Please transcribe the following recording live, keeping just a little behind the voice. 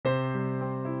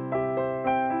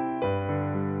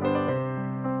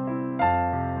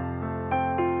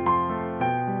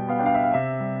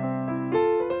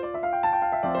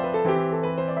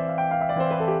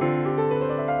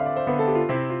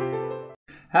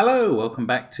Hello, welcome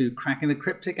back to Cracking the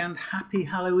Cryptic and Happy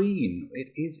Halloween.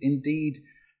 It is indeed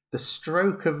the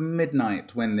stroke of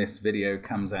midnight when this video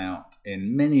comes out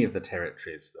in many of the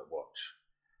territories that watch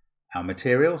our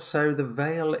material, so the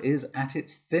veil is at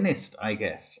its thinnest, I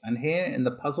guess. And here in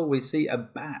the puzzle we see a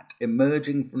bat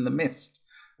emerging from the mist,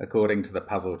 according to the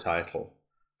puzzle title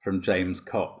from James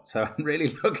Cott. So I'm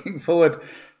really looking forward,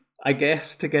 I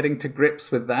guess, to getting to grips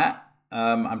with that.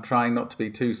 I'm trying not to be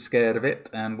too scared of it,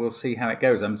 and we'll see how it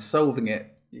goes. I'm solving it,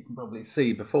 you can probably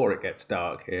see, before it gets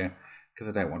dark here, because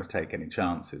I don't want to take any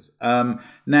chances.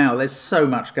 Now, there's so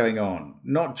much going on.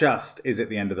 Not just is it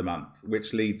the end of the month,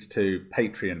 which leads to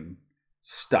Patreon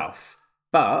stuff,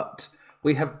 but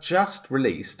we have just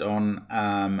released on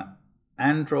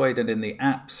Android and in the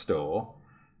App Store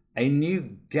a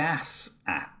new gas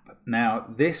app. Now,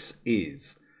 this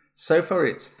is... So far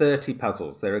it's 30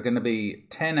 puzzles. There are going to be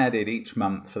 10 added each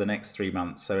month for the next 3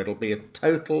 months, so it'll be a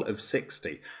total of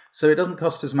 60. So it doesn't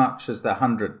cost as much as the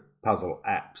 100 puzzle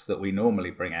apps that we normally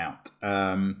bring out.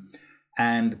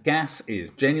 And Gas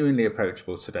is genuinely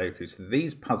approachable Sudoku. So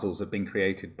these puzzles have been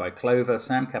created by Clover,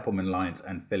 Sam Kappelman-Lyons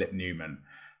and Philip Newman,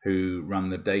 who run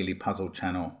the daily puzzle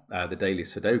channel, the daily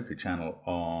Sudoku channel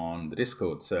on the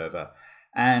Discord server,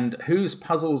 and whose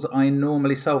puzzles I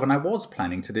normally solve. And I was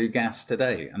planning to do Gas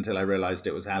today until I realized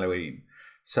it was Halloween.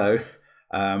 So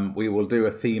we will do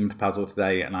a themed puzzle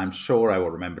today, and I'm sure I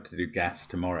will remember to do Gas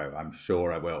tomorrow. I'm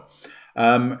sure I will.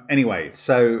 Anyway,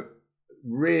 so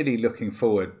really looking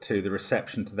forward to the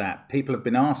reception to that. People have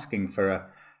been asking for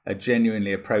a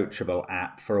genuinely approachable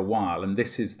app for a while, and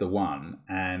this is the one.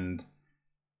 And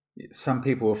some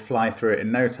people will fly through it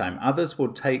in no time. Others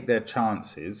will take their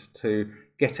chances to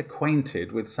get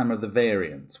acquainted with some of the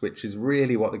variants, which is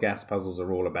really what the Gas puzzles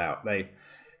are all about.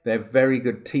 They're very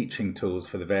good teaching tools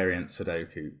for the variant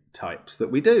Sudoku types that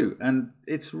we do, and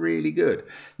it's really good.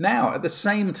 Now, at the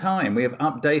same time, we have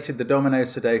updated the Domino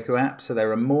Sudoku app, so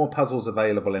there are more puzzles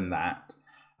available in that.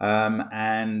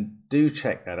 And do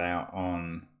check that out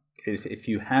on, if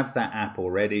you have that app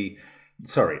already.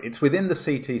 Sorry, it's within the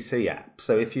CTC app.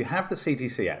 So if you have the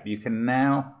CTC app, you can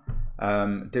now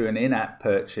do an in-app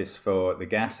purchase for the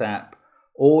Gas app,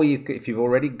 or if you've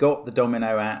already got the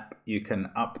Domino app, you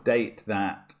can update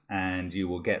that and you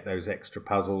will get those extra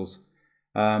puzzles.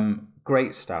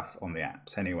 Great stuff on the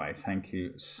apps. Anyway, thank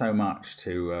you so much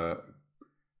to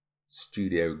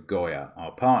Studio Goya,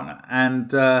 our partner.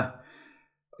 And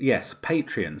yes,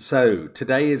 Patreon. So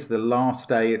today is the last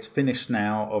day, it's finished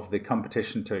now, of the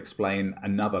competition to explain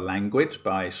another language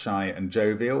by Shy and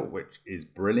Jovial, which is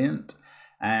brilliant.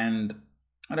 And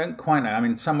I don't quite know, I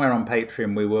mean, somewhere on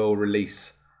Patreon we will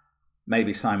release,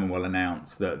 maybe Simon will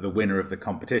announce the winner of the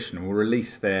competition, and we'll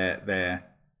release their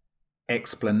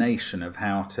explanation of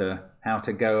how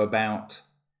to go about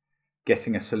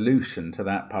getting a solution to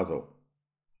that puzzle.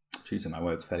 Choosing my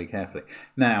words fairly carefully.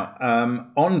 Now,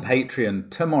 on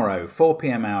Patreon tomorrow, 4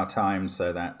 p.m. our time,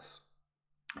 so that's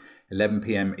 11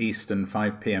 p.m. Eastern,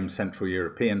 5 p.m. Central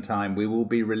European time, we will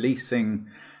be releasing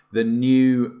the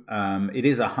new, it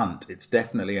is a hunt, it's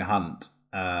definitely a hunt,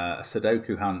 a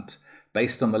Sudoku hunt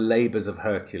based on the Labours of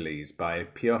Hercules by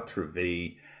Piotr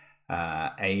V,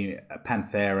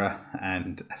 Panthera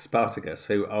and Spartacus,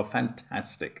 who are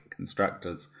fantastic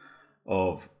constructors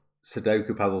of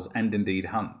Sudoku puzzles and indeed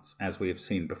hunts, as we have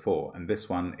seen before, and this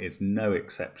one is no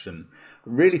exception. I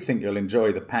really think you'll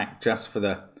enjoy the pack just for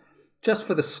the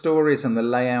stories and the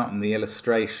layout and the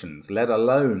illustrations, let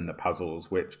alone the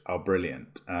puzzles, which are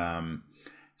brilliant.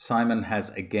 Simon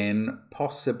has again,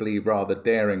 possibly rather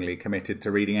daringly, committed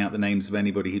to reading out the names of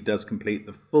anybody who does complete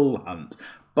the full hunt,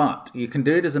 but you can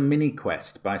do it as a mini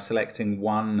quest by selecting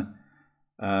one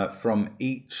from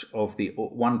each of the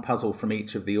one puzzle from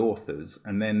each of the authors,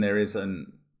 and then there is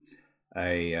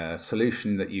a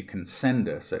solution that you can send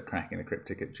us at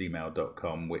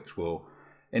crackingthecryptic@gmail.com, which will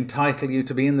entitle you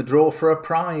to be in the draw for a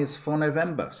prize for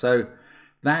November. So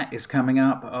that is coming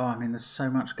up. Oh, I mean, there's so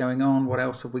much going on. What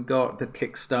else have we got? The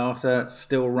Kickstarter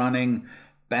still running,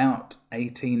 about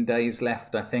 18 days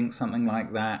left, I think, something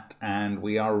like that. And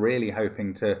we are really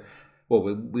hoping to, well,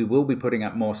 we will be putting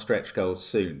up more stretch goals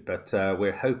soon, but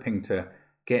we're hoping to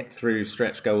get through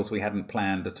stretch goals we hadn't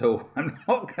planned at all. I'm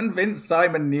not convinced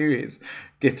Simon knew his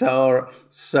guitar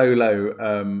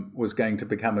solo was going to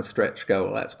become a stretch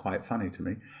goal. That's quite funny to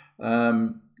me.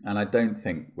 And I don't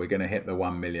think we're going to hit the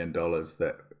 $1 million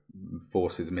that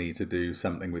forces me to do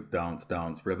something with Dance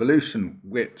Dance Revolution,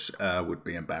 which would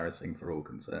be embarrassing for all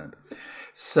concerned.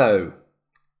 So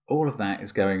all of that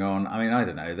is going on. I mean, I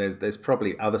don't know. There's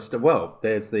probably other stuff. Well,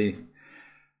 there's the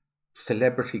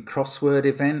celebrity crossword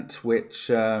event,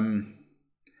 which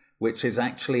which is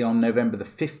actually on November the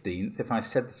 15th. If I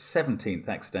said the 17th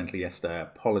accidentally yesterday, I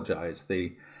apologise.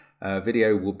 The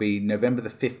video will be November the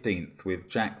 15th with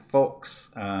Jack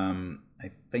Fox, a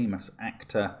famous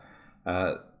actor,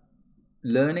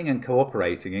 learning and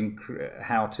cooperating in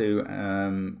how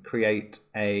to create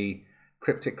a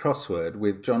cryptic crossword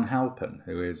with John Halpin,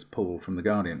 who is Paul from The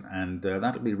Guardian, and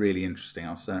that'll be really interesting.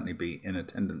 I'll certainly be in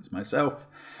attendance myself.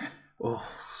 Oh,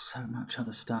 so much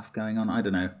other stuff going on. I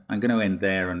don't know. I'm going to end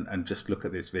there and just look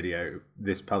at this video,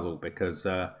 this puzzle, because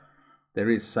there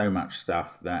is so much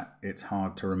stuff that it's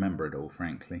hard to remember it all,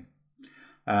 frankly.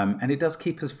 And it does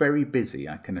keep us very busy,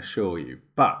 I can assure you.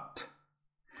 But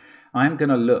I'm going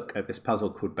to look at this puzzle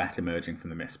called Bat Emerging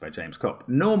from the Mist by James Kopp.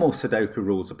 Normal Sudoku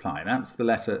rules apply. That's the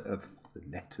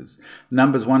letters.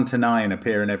 Numbers 1 to 9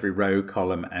 appear in every row,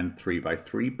 column, and 3 by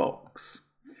 3 box.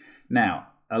 Now,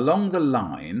 along the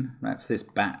line, that's this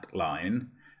bat line,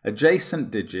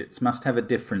 adjacent digits must have a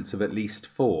difference of at least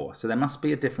 4. So there must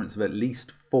be a difference of at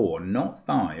least 4, not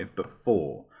 5, but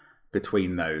 4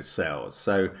 between those cells.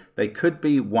 So they could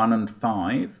be 1 and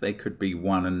 5, they could be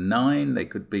 1 and 9, they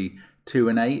could be 2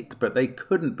 and 8, but they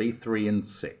couldn't be 3 and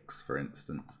 6, for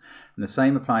instance. And the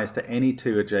same applies to any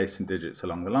 2 adjacent digits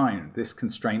along the line. This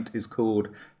constraint is called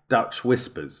Dutch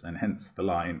whispers, and hence the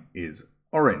line is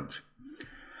orange.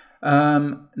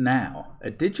 Now,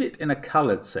 a digit in a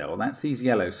coloured cell, that's these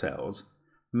yellow cells,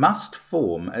 must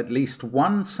form at least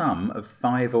one sum of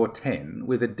 5 or 10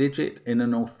 with a digit in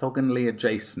an orthogonally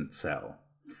adjacent cell.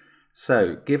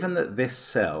 So, given that this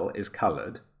cell is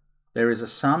coloured, there is a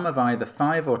sum of either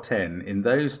 5 or 10 in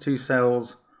those 2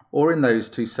 cells, or in those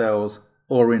 2 cells,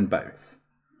 or in both.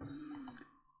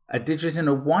 A digit in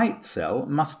a white cell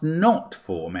must not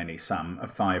form any sum of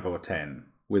 5 or 10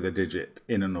 with a digit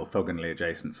in an orthogonally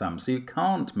adjacent sum. So you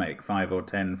can't make 5 or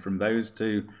 10 from those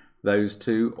two,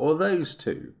 or those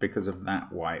two, because of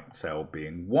that white cell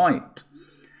being white.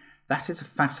 That is a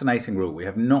fascinating rule. We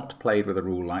have not played with a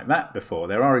rule like that before.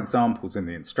 There are examples in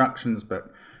the instructions, but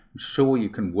I'm sure you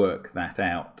can work that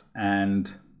out.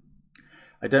 And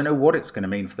I don't know what it's going to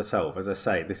mean for the solve. As I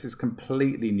say, this is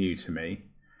completely new to me.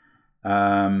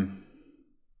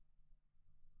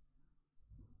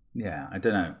 Yeah, I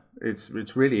don't know.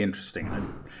 It's really interesting.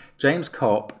 James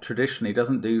Kopp traditionally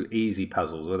doesn't do easy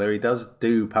puzzles, although he does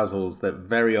do puzzles that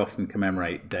very often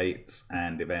commemorate dates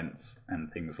and events and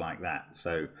things like that.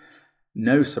 So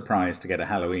no surprise to get a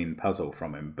Halloween puzzle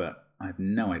from him, but I have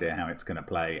no idea how it's going to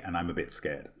play, and I'm a bit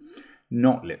scared.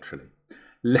 Not literally.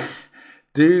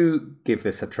 Do give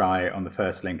this a try on the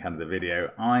first link under the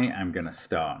video. I am going to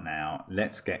start now.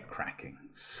 Let's get cracking.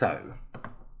 So,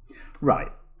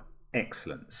 right.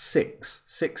 Excellent. 6.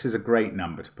 6 is a great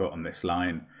number to put on this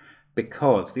line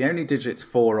because the only digits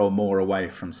 4 or more away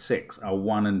from 6 are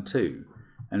 1 and 2.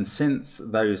 And since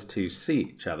those two see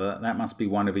each other, that must be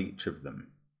one of each of them.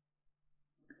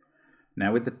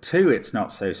 Now with the 2, it's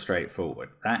not so straightforward.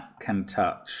 That can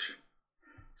touch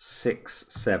 6,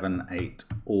 7, 8,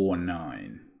 or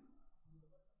 9.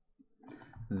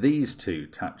 These two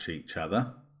touch each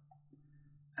other,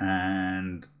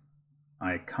 and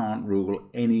I can't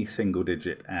rule any single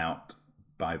digit out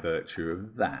by virtue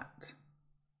of that.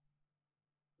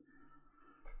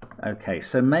 Okay,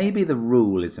 so maybe the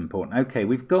rule is important. Okay,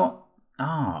 we've got,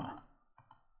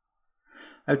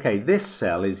 okay, this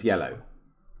cell is yellow.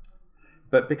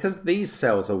 But because these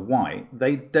cells are white,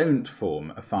 they don't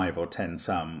form a 5 or 10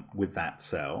 sum with that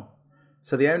cell.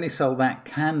 So the only cell that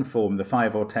can form the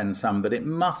 5 or 10 sum that it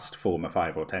must form a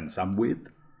 5 or 10 sum with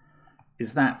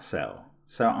is that cell.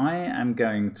 So I am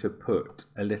going to put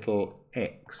a little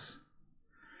X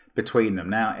between them.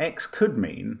 Now, X could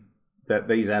mean that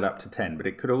these add up to 10, but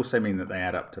it could also mean that they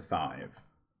add up to 5.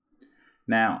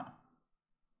 Now,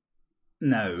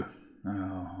 no.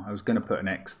 Oh, I was going to put an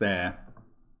X there.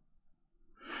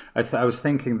 I was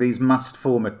thinking these must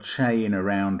form a chain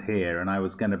around here, and I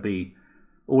was going to be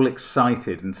all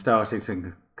excited and starting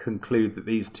to conclude that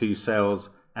these two cells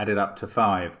added up to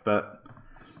 5, but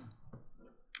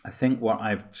I think what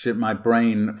my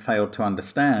brain failed to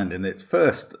understand in its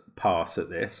first pass at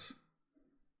this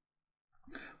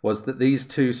was that these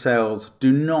two cells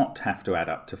do not have to add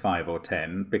up to 5 or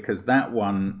 10 because that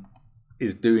one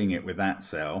is doing it with that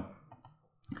cell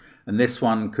and this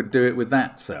one could do it with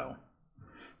that cell.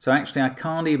 So actually I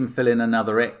can't even fill in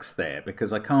another X there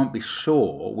because I can't be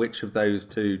sure which of those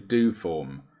two do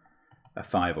form a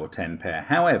 5 or 10 pair.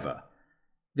 However,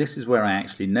 this is where I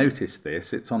actually noticed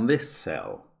this. It's on this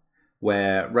cell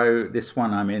where this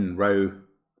one I'm in, row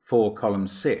 4, column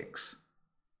 6,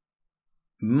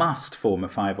 must form a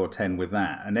 5 or 10 with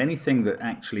that. And anything that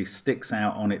actually sticks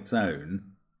out on its own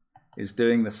is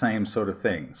doing the same sort of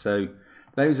thing. So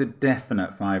Those are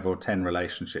definite 5 or 10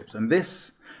 relationships. And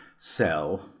this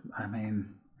cell, I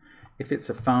mean, if it's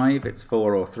a 5, it's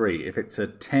 4 or 3. If it's a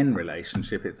 10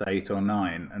 relationship, it's 8 or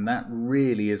 9. And that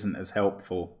really isn't as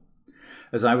helpful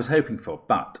as I was hoping for.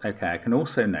 But, okay, I can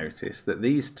also notice that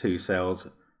these two cells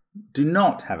do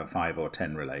not have a 5 or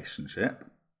 10 relationship.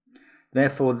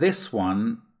 Therefore, this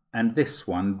one and this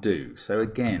one do. So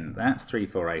again, that's 3,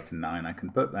 4, 8 and 9. I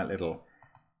can put that little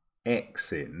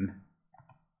X in.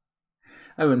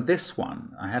 Oh, and this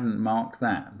one, I hadn't marked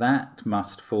that. That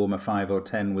must form a 5 or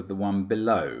 10 with the one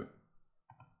below.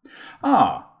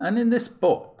 Ah, and in this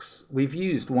box, we've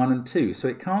used 1 and 2, so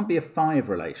it can't be a 5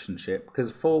 relationship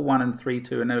because 4, 1 and 3,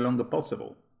 2 are no longer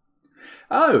possible.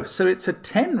 Oh, so it's a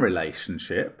 10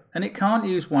 relationship and it can't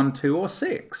use 1, 2 or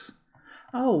 6.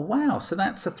 Oh, wow, so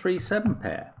that's a 3, 7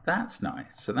 pair. That's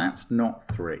nice. So that's not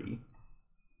 3.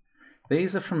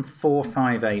 These are from 4,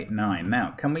 5, 8, 9.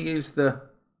 Now, can we use the...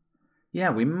 Yeah,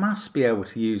 we must be able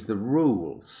to use the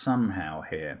rule somehow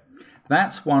here.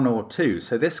 That's 1 or 2,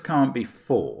 so this can't be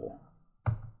 4.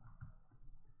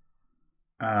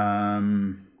 I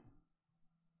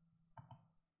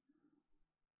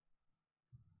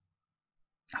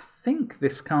think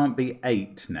this can't be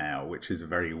 8 now, which is a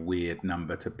very weird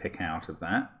number to pick out of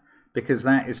that, because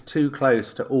that is too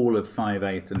close to all of 5,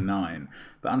 8 and 9.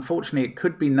 But unfortunately it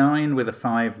could be 9 with a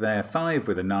 5 there, 5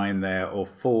 with a 9 there, or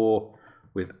 4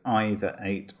 with either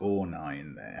 8 or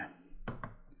 9 there.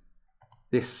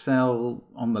 This cell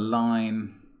on the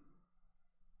line,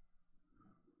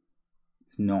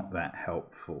 it's not that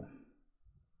helpful.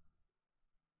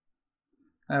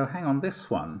 Oh, hang on, this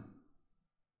one.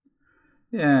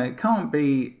 Yeah, it can't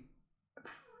be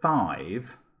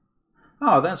 5.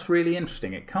 Oh, that's really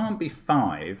interesting. It can't be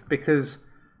 5 because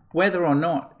whether or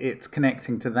not it's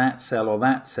connecting to that cell or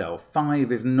that cell,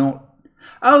 5 is not...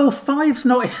 Oh, 5's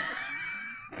not...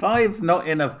 5's not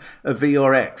in a V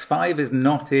or X. 5 is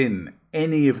not in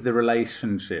any of the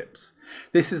relationships.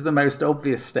 This is the most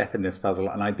obvious step in this puzzle,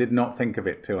 and I did not think of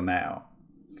it till now.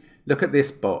 Look at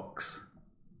this box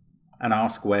and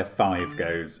ask where 5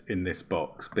 goes in this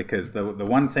box, because the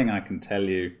one thing I can tell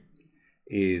you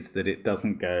is that it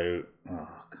doesn't go... Oh,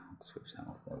 I can't switch that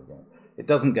off. There we go. It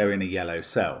doesn't go in a yellow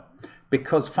cell,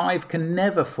 because 5 can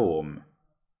never form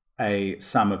a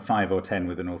sum of 5 or 10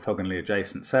 with an orthogonally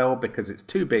adjacent cell, because it's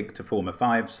too big to form a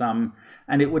 5 sum,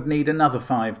 and it would need another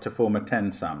 5 to form a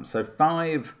 10 sum. So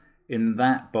 5 in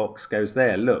that box goes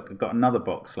there. Look, I've got another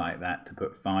box like that to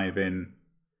put 5 in.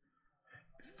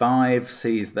 5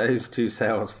 sees those two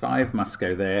cells. 5 must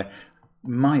go there.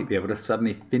 Might be able to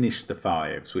suddenly finish the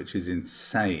 5s, which is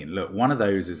insane. Look, one of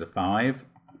those is a 5.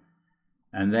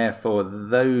 And therefore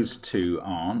those two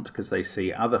aren't, because they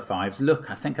see other 5s. Look,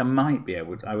 I think I might be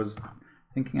able to... I was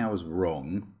thinking I was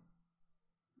wrong.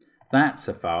 That's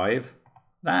a 5.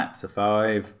 That's a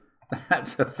 5.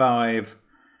 That's a 5.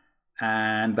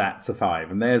 And that's a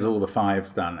 5. And there's all the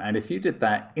 5s done. And if you did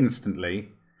that instantly,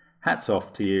 hats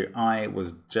off to you. I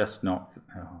was just not...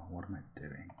 Oh, what am I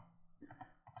doing?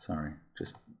 Sorry,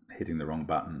 just hitting the wrong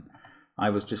button. I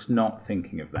was just not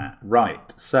thinking of that.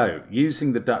 Right, so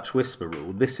using the Dutch whisper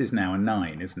rule, this is now a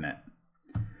 9, isn't it?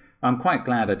 I'm quite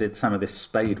glad I did some of this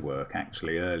spade work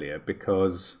actually earlier,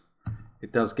 because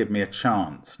it does give me a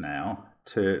chance now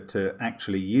to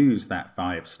actually use that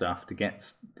 5 stuff to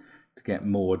get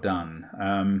more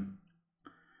done.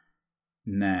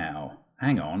 Now,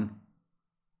 hang on.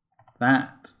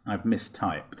 That I've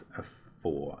mistyped a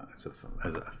 4 as a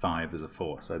 5 as a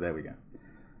 4. So there we go.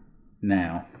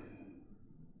 Now,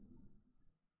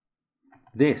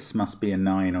 this must be a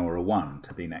 9 or a 1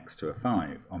 to be next to a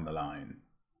 5 on the line.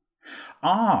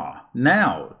 Ah,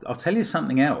 now I'll tell you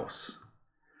something else.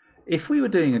 If we were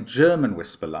doing a German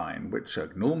whisper line, which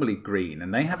are normally green,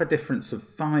 and they have a difference of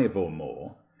 5 or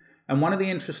more, and one of the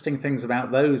interesting things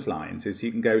about those lines is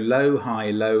you can go low,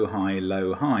 high, low, high,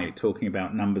 low, high, talking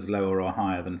about numbers lower or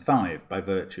higher than 5 by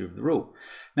virtue of the rule.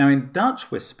 Now in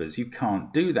Dutch whispers you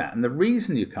can't do that, and the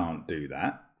reason you can't do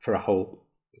that for a whole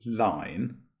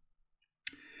line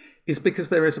is because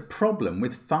there is a problem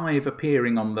with 5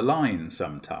 appearing on the line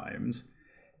sometimes,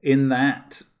 in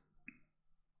that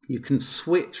you can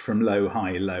switch from low,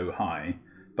 high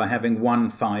by having 1,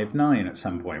 5, 9 at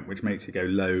some point, which makes you go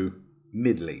low,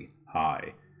 middly,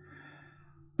 high.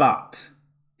 But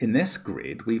in this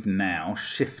grid, we've now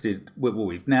shifted, well,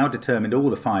 we've now determined all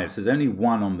the 5s. There's only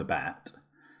 1 on the bat.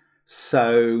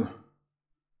 So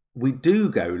we do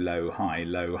go low, high,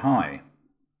 low, high.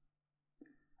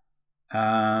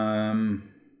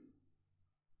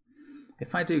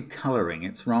 If I do colouring,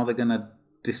 it's rather going to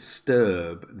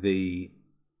disturb the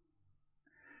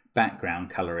background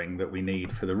colouring that we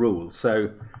need for the rules.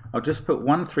 So I'll just put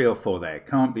 1, 3 or 4 there. It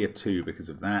can't be a 2 because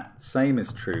of that. Same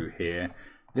is true here.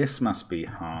 This must be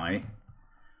high.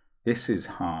 This is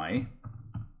high.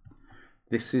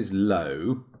 This is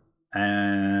low.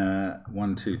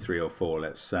 1, 2, 3 or 4,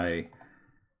 let's say.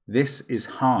 This is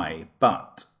high,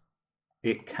 but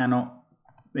it can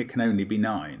only be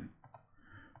 9.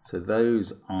 So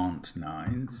those aren't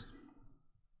 9s.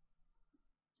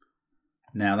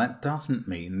 Now that doesn't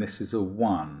mean this is a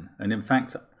 1. And in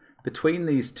fact, between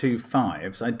these two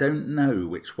 5s, I don't know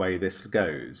which way this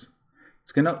goes.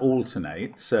 It's going to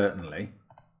alternate, certainly.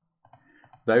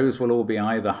 Those will all be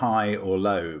either high or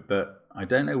low, but I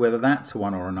don't know whether that's a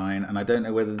 1 or a 9, and I don't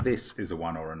know whether this is a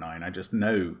 1 or a 9. I just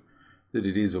know that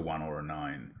it is a 1 or a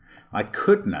 9. I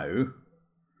could know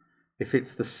if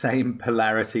it's the same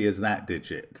polarity as that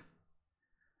digit.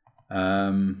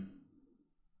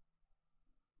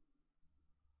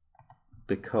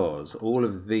 Because all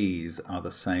of these are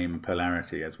the same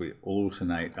polarity as we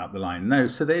alternate up the line. No,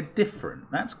 so they're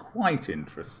different. That's quite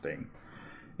interesting.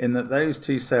 In that those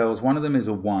two cells, one of them is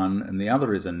a 1 and the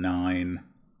other is a 9.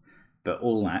 But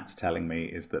all that's telling me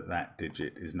is that that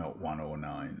digit is not 1 or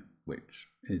 9, which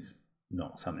is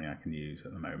not something I can use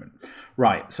at the moment.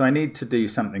 Right, so I need to do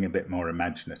something a bit more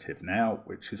imaginative now,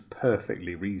 which is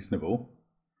perfectly reasonable.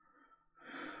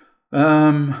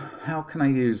 How can I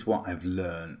use what I've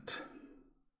learnt?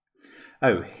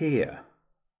 Oh, here.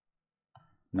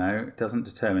 No, it doesn't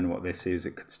determine what this is.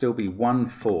 It could still be 1,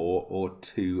 4 or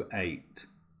 2, 8.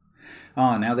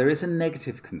 Ah, now there is a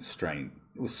negative constraint,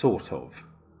 or sort of.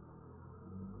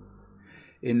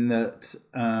 In that,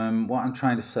 what I'm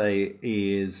trying to say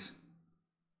is,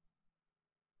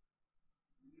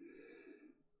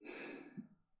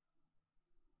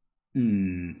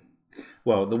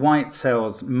 well, the white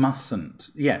cells mustn't.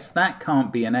 Yes, that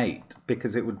can't be an 8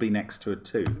 because it would be next to a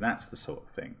 2. That's the sort of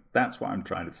thing. That's what I'm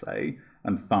trying to say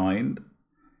and find.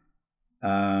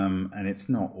 And it's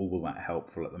not all that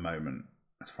helpful at the moment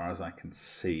as far as I can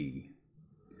see.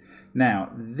 Now,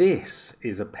 this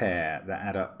is a pair that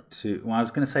add up to, well, I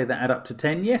was going to say that add up to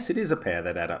 10. Yes, it is a pair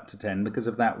that add up to 10 because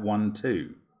of that 1,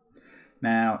 2.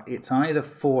 Now, it's either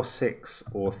 4, 6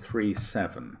 or 3,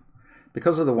 7.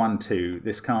 Because of the 1, 2,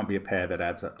 this can't be a pair that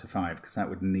adds up to 5 because that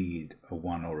would need a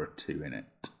 1 or a 2 in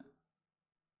it.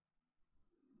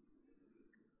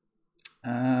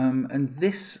 And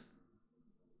this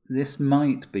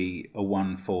might be a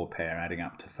 1, 4 pair adding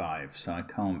up to 5, so I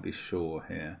can't be sure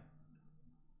here.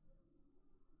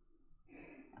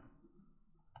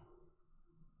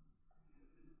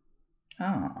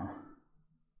 Ah.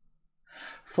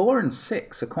 4 and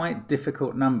 6 are quite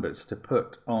difficult numbers to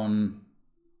put on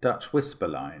Dutch whisper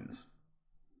lines.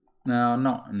 No,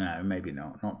 maybe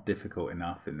not. Not difficult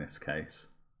enough in this case.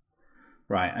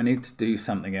 Right, I need to do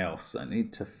something else. I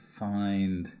need to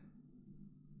find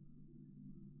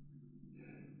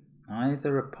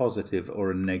either a positive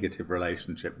or a negative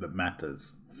relationship that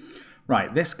matters.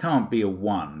 Right, this can't be a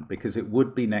 1 because it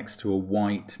would be next to a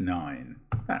white 9.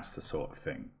 That's the sort of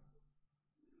thing.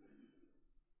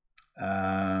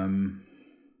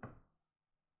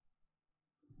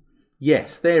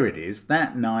 Yes, there it is.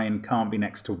 That 9 can't be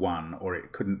next to 1, or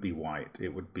it couldn't be white.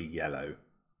 It would be yellow.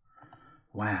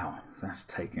 Wow, that's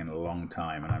taken a long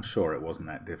time, and I'm sure it wasn't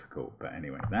that difficult. But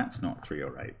anyway, that's not 3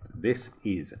 or 8. This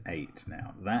is 8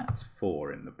 now. That's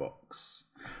 4 in the box.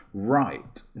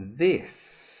 Right,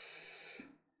 this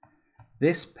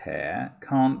pair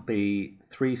can't be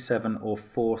 3, 7 or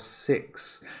 4,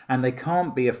 6. And they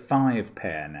can't be a 5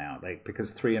 pair now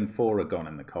because 3 and 4 are gone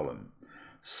in the column.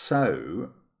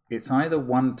 So it's either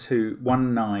 1,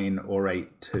 9 or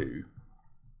 8, 2.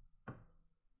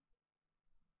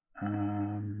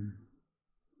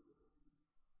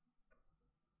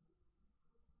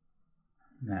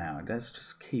 Now, let's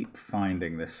just keep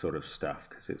finding this sort of stuff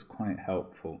because it's quite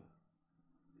helpful.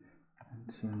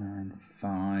 1, 2, 9,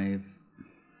 5.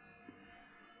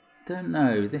 Don't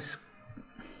know, this...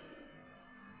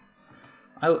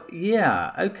 Oh,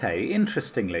 yeah, okay,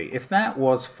 interestingly, if that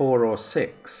was 4 or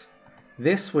 6,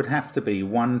 this would have to be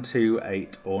 1, 2,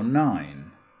 8 or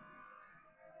 9.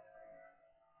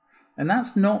 And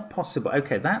that's not possible.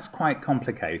 Okay, that's quite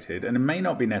complicated, and it may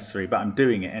not be necessary, but I'm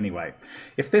doing it anyway.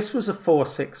 If this was a 4,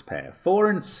 6 pair, 4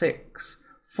 and 6,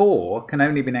 4 can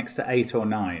only be next to 8 or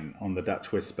 9 on the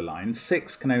Dutch whisper line.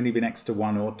 6 can only be next to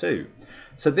 1 or 2.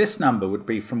 So this number would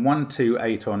be from 1, 2,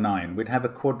 8 or 9. We'd have a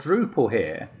quadruple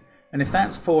here. And if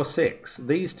that's 4, 6,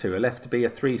 these two are left to be a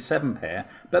 3, 7 pair.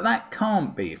 But that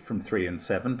can't be from 3 and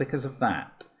 7 because of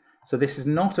that. So this is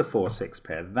not a 4, 6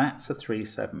 pair. That's a 3,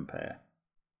 7 pair.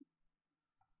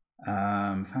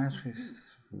 So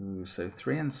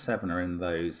 3 and 7 are in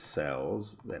those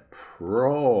cells. They're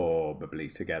probably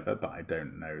together, but I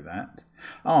don't know that.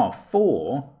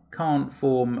 4 can't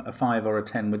form a 5 or a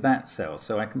 10 with that cell,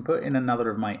 so I can put in another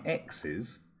of my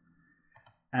x's,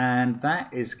 and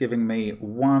that is giving me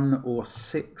 1 or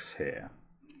 6 here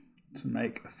to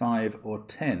make a 5 or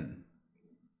 10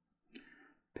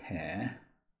 pair.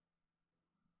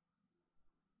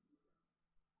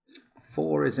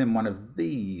 4 is in one of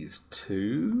these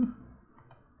two.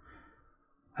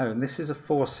 Oh, and this is a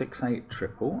 4, 6, 8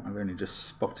 triple. I've only just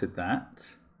spotted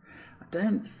that. I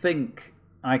don't think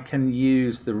I can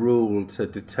use the rule to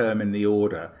determine the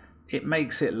order. It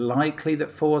makes it likely that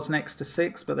 4's next to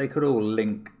 6, but they could all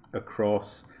link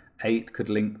across. 8 could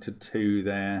link to 2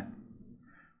 there.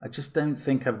 I just don't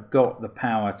think I've got the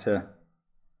power to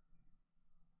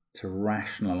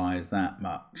rationalize that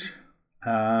much.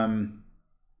 I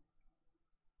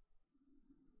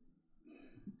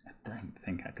don't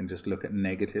think I can just look at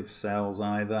negative cells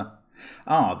either.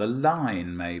 The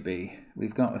line maybe.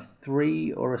 We've got a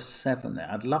 3 or a 7 there.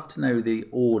 I'd love to know the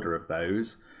order of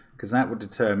those, because that would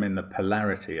determine the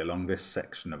polarity along this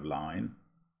section of line.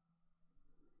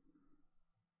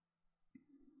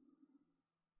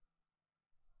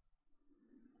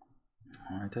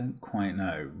 I don't quite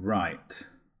know. Right.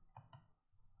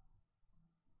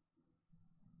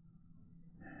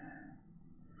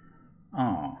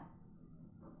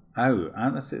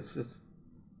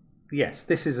 Yes,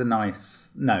 this is a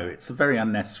nice... No, it's a very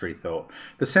unnecessary thought.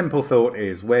 The simple thought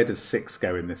is, where does 6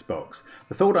 go in this box?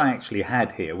 The thought I actually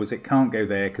had here was it can't go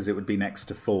there because it would be next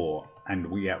to 4 and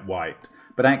we get white.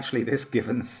 But actually this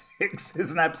given 6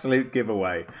 is an absolute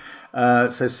giveaway.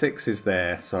 So 6 is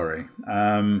there, sorry.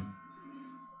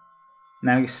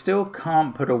 Now you still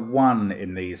can't put a 1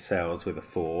 in these cells with a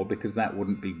 4 because that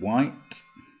wouldn't be white.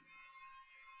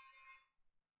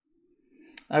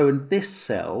 And this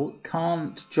cell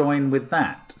can't join with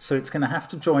that, so it's going to have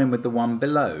to join with the one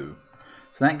below.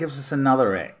 So that gives us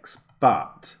another X,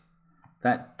 but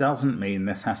that doesn't mean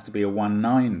this has to be a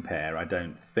 1-9 pair, I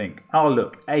don't think.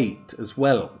 Look, 8 as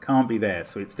well, can't be there,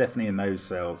 so it's definitely in those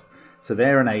cells. So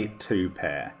they're an 8-2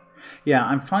 pair. Yeah,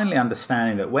 I'm finally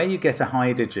understanding that where you get a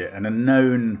high digit and a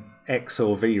known X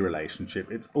or V relationship,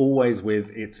 it's always with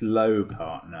its low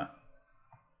partner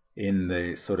in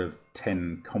the sort of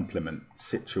 10 complement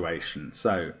situation.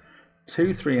 So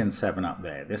 2, 3 and 7 up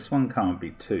there. This one can't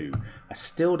be 2. I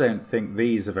still don't think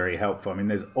these are very helpful. I mean,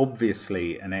 there's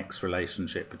obviously an X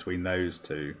relationship between those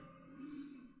two.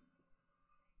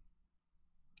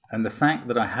 And the fact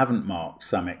that I haven't marked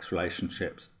some X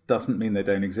relationships doesn't mean they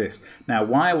don't exist. Now,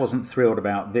 why I wasn't thrilled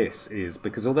about this is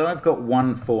because although I've got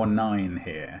 1, 4, 9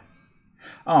 here,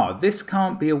 this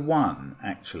can't be a 1,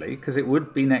 actually, because it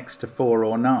would be next to 4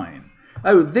 or 9.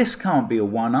 This can't be a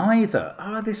 1 either.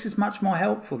 This is much more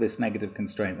helpful, this negative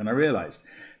constraint, than I realised.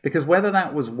 Because whether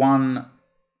that was 1,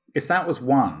 if that was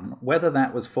 1, whether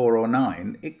that was 4 or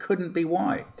 9, it couldn't be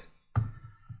white.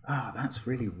 That's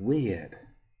really weird.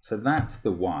 So that's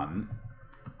the 1.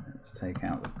 Let's take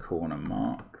out the corner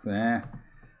mark there.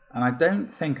 And I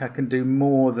don't think I can do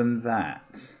more than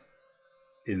that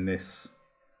in this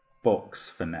box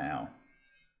for now.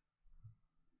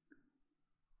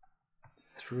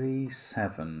 3,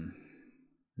 7.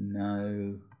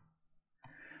 No.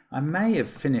 I may have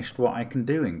finished what I can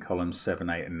do in columns 7,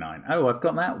 8 and 9. I've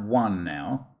got that 1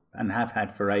 now and have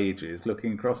had for ages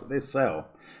looking across at this cell.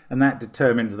 And that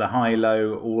determines the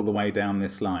high-low all the way down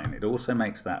this line. It also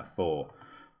makes that 4.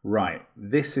 Right,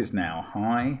 this is now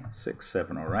high, 6,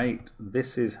 7 or 8.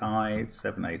 This is high,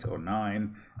 7, 8 or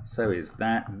 9. So is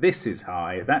that. This is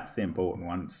high, that's the important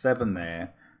one. 7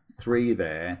 there, 3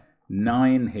 there,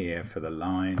 9 here for the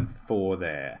line, 4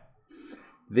 there.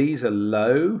 These are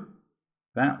low.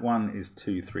 That one is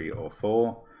 2, 3 or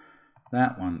 4.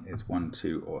 That one is 1,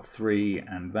 2 or 3.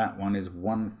 And that one is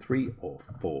 1, 3 or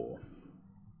 4.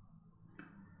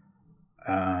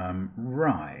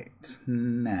 Right,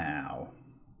 now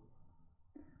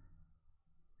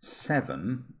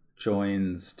 7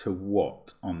 joins to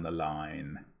what on the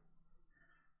line?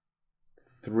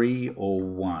 3 or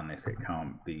 1 if it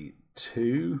can't be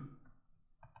 2.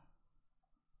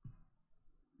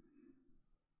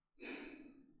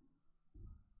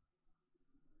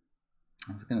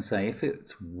 I was going to say, if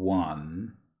it's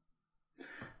 1,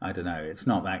 I don't know, it's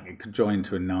not that. It could join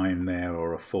to a 9 there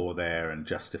or a 4 there and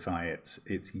justify its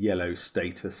yellow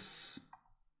status.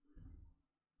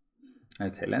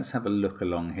 Okay, let's have a look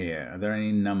along here. Are there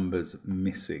any numbers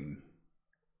missing?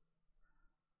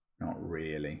 Not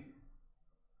really.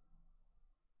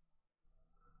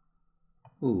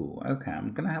 Ooh, okay,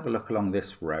 I'm going to have a look along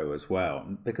this row as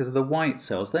well, because the white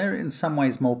cells, they're in some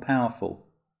ways more powerful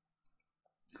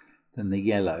than the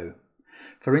yellow.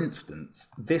 For instance,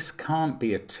 this can't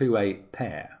be a 2-8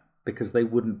 pair, because they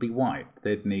wouldn't be white,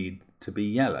 they'd need to be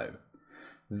yellow.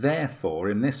 Therefore,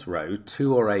 in this row,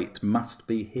 2 or 8 must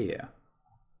be here.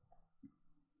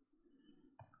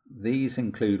 These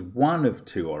include 1 of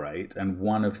 2 or 8 and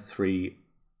 1 of 3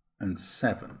 and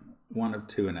 7. 1 of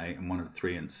 2 and 8 and 1 of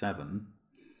 3 and 7.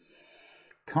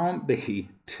 Can't be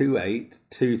 2, 8,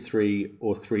 2, 3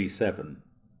 or 3, 7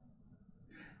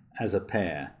 as a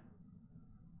pair.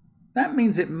 That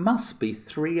means it must be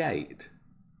 3, 8.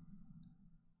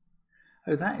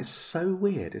 Oh, that is so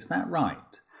weird. Is that right?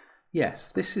 Yes,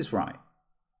 this is right.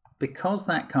 Because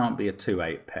that can't be a 2,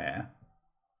 8 pair,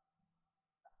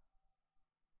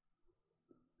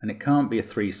 and it can't be a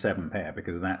 3, 7 pair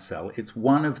because of that cell, it's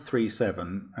 1 of 3,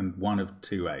 7 and 1 of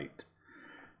 2, 8.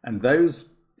 And those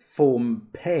form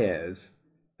pairs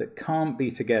that can't be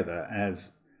together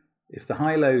as if the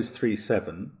high-low's 3,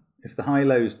 7, if the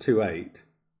high-low's 2, 8,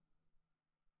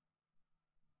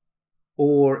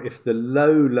 or if the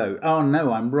low, oh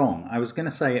no, I'm wrong. I was going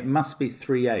to say it must be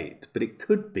 3, 8, but it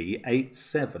could be 8,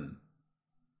 7.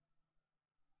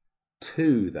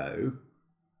 2 though.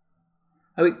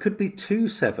 Oh, it could be 2,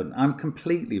 7. I'm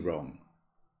completely wrong.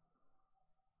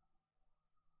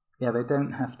 Yeah, they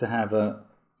don't have to have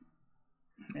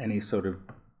any sort of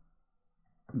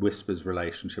whispers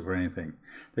relationship or anything.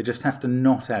 They just have to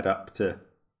not add up to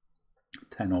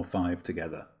 10 or 5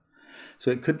 together. So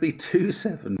it could be 2,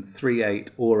 7, 3,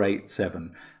 8 or 8,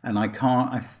 7. And I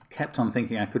kept on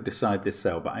thinking I could decide this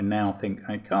cell, but I now think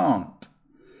I can't.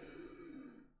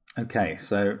 Okay,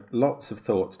 so lots of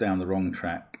thoughts down the wrong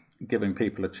track, giving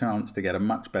people a chance to get a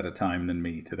much better time than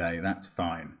me today. That's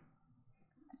fine.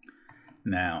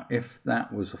 Now, if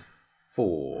that was a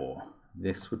 4,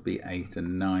 this would be 8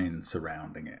 and 9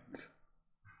 surrounding it.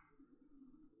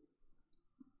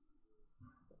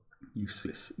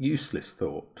 Useless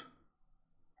thought.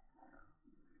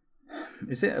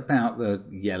 Is it about the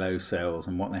yellow cells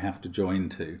and what they have to join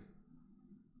to?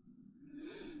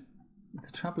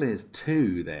 The trouble is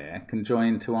 2 there can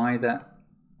join to either,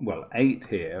 well, 8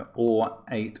 here or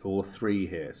 8 or 3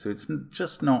 here. So it's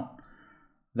just not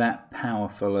that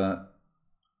powerful a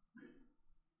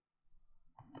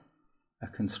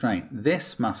constraint.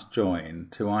 This must join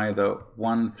to either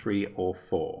 1, 3 or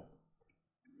 4.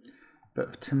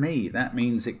 But to me, that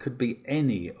means it could be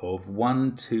any of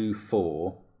 1, 2,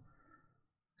 4,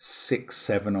 6,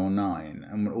 7 or 9.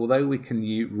 And although we can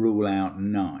rule out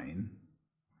 9,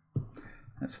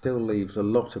 that still leaves a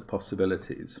lot of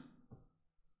possibilities.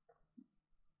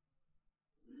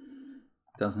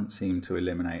 Doesn't seem to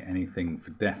eliminate anything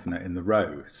for definite in the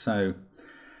row. So,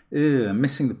 I'm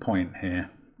missing the point here.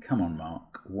 Come on,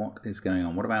 Mark. What is going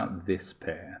on? What about this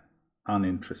pair?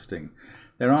 Uninteresting.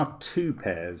 There are 2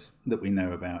 pairs that we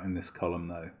know about in this column,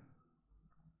 though.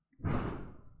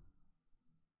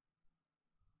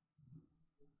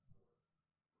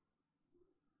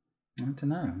 I don't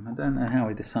know. I don't know how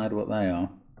we decide what they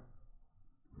are.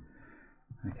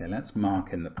 Okay, let's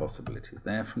mark in the possibilities.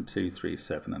 They're from 2, 3,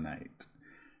 7 and 8.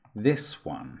 This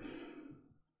one,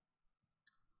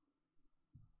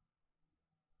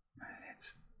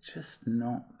 it's just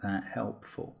not that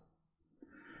helpful.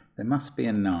 There must be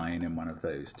a 9 in one of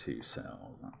those 2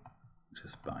 cells,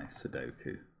 just by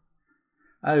Sudoku.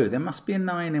 Oh, there must be a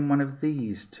 9 in one of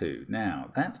these 2.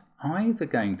 Now, that's either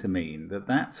going to mean that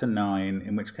that's a 9,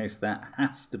 in which case that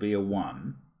has to be a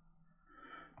 1.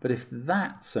 But if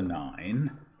that's a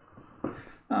 9,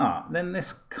 then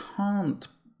this can't,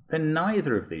 then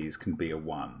neither of these can be a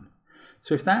 1.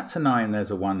 So if that's a 9,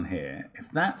 there's a 1 here. If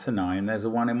that's a 9, there's a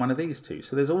 1 in one of these 2.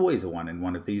 So there's always a 1 in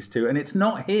one of these 2, and it's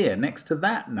not here next to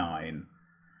that 9.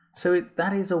 So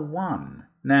that is a 1.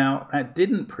 Now, that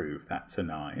didn't prove that's a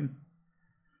 9.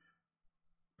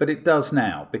 But it does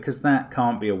now, because that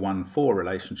can't be a 1-4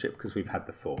 relationship because we've had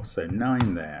the 4. So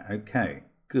 9 there. Okay,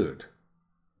 good.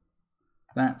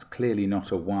 That's clearly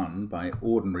not a 1 by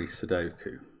ordinary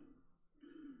Sudoku.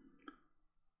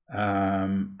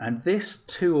 And this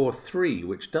 2 or 3,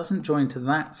 which doesn't join to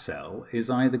that cell, is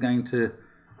either going to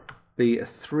be a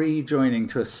 3 joining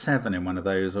to a 7 in one of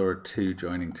those, or a 2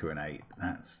 joining to an 8.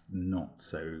 That's not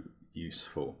so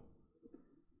useful.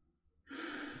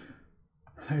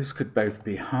 Those could both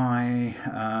be high.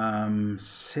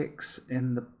 6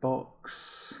 in the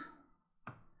box.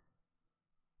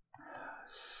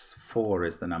 4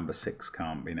 is the number 6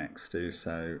 can't be next to,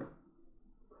 so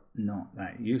not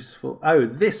that useful. Oh,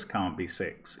 this can't be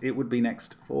 6. It would be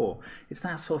next to 4. It's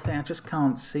that sort of thing. I just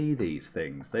can't see these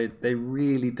things. They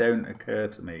really don't occur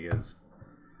to me as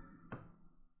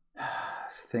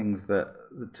things that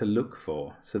to look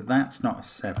for. So that's not a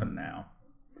 7 now.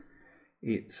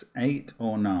 It's 8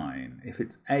 or 9. If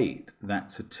it's 8,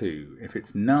 that's a 2. If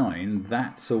it's 9,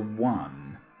 that's a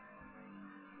 1.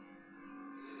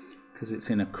 Because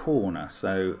it's in a corner,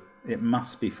 so it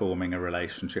must be forming a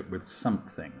relationship with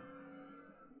something.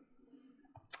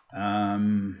 I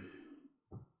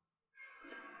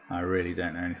really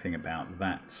don't know anything about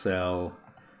that cell.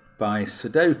 By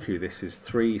Sudoku, this is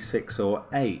 3, 6, or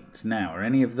 8. Now, are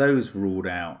any of those ruled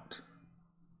out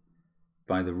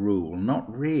by the rule?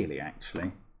 Not really,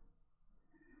 actually.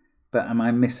 But am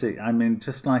I missing? I mean,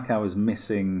 just like I was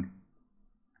missing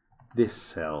this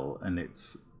cell and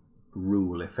its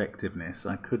rule effectiveness,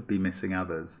 I could be missing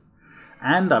others.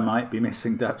 And I might be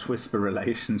missing Dutch whisper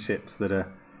relationships that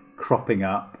are cropping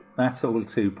up. That's all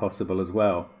too possible as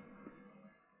well.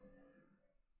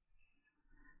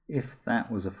 If that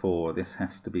was a 4, this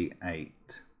has to be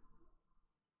 8.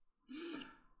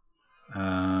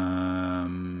 That's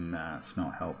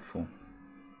not helpful.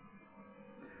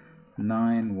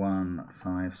 9, 1,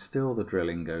 5. Still the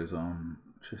drilling goes on.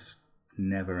 Just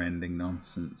never-ending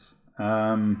nonsense.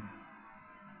 Right,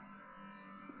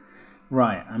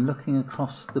 I'm looking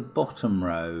across the bottom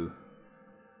row.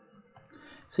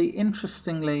 See,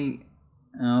 interestingly,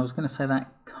 I was going to say that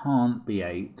can't be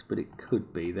 8, but it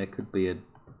could be. There could be a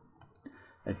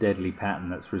deadly pattern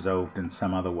that's resolved in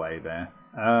some other way there.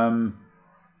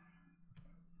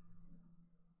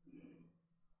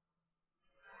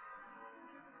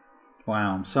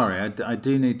 Wow, I'm sorry. I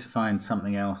do need to find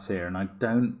something else here, and I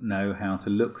don't know how to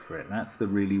look for it. That's the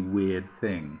really weird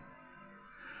thing.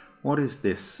 What is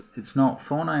this? It's not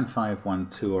 4, 9, 5, 1,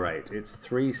 2, or 8. It's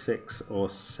 3, 6, or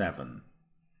 7.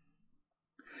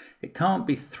 It can't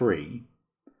be 3,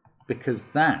 because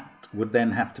that would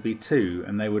then have to be 2,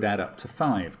 and they would add up to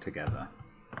 5 together.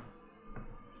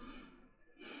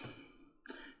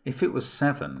 If it was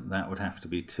 7, that would have to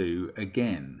be 2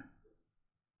 again.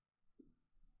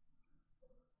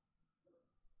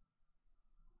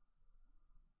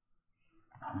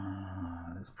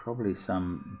 There's probably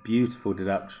some beautiful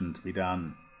deduction to be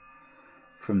done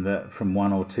from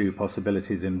 1 or 2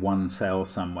 possibilities in one cell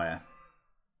somewhere.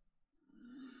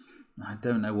 I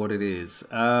don't know what it is.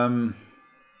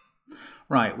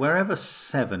 Right, wherever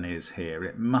 7 is here,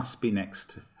 it must be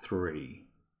next to 3.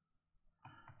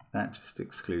 That just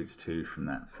excludes 2 from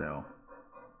that cell.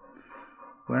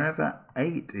 Wherever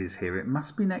 8 is here, it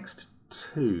must be next to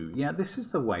 2. Yeah, this is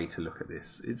the way to look at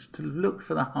this. It's to look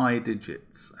for the high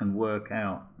digits and work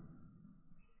out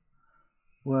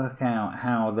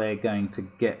how they're going to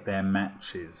get their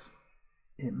matches.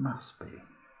 It must be.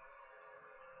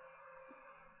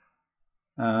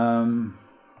 The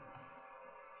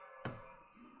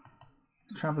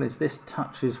trouble is this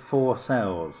touches 4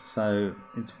 cells, so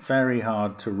it's very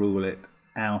hard to rule it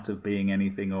out of being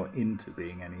anything or into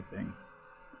being anything.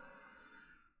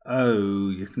 Oh,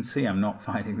 you can see I'm not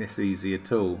finding this easy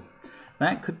at all.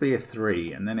 That could be a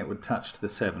 3, and then it would touch to the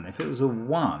 7. If it was a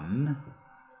 1,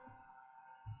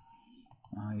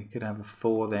 you could have a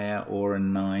 4 there or a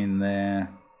 9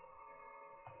 there.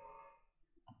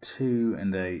 2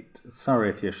 and 8. Sorry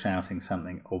if you're shouting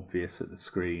something obvious at the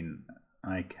screen.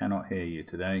 I cannot hear you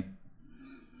today.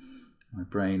 My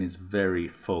brain is very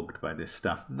fogged by this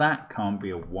stuff. That can't be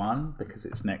a 1 because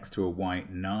it's next to a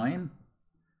white 9.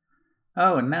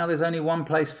 Oh, and now there's only one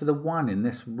place for the 1 in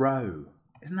this row.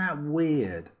 Isn't that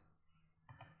weird?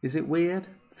 Is it weird?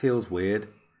 Feels weird.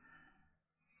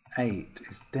 8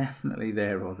 is definitely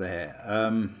there or there.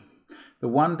 The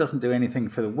 1 doesn't do anything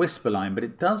for the whisper line, but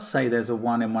it does say there's a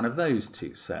 1 in one of those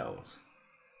 2 cells.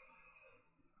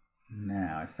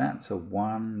 Now, if that's a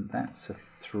 1, that's a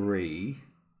 3.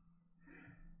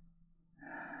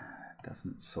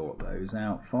 Doesn't sort those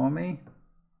out for me.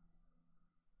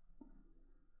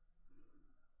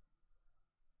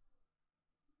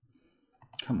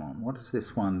 Come on, what does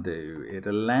this one do? It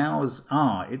allows...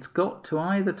 it's got to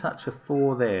either touch a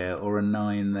 4 there or a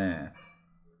 9 there.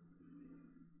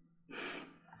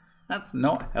 That's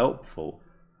not helpful.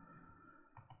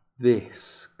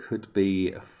 This could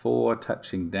be a 4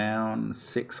 touching down,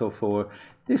 6 or 4.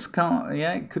 This can't...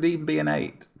 Yeah, it could even be an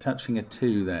 8 touching a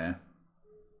 2 there.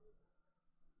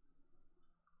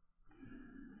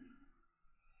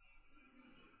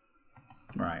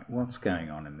 Right, what's going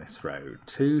on in this row?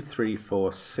 2, 3,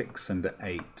 4, 6 and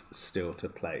 8 still to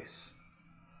place.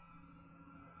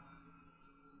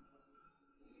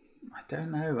 I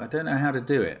don't know how to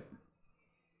do it.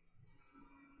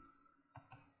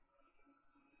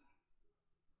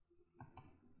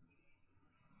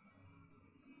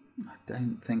 I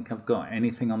don't think I've got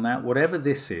anything on that. Whatever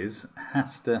this is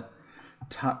has to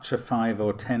touch a 5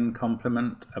 or 10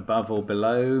 complement above or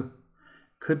below.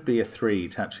 Could be a 3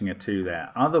 touching a 2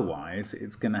 there. Otherwise,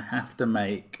 it's going to have to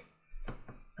make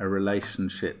a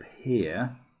relationship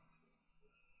here.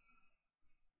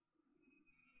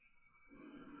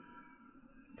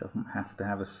 Doesn't have to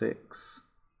have a 6.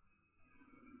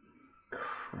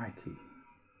 Crikey.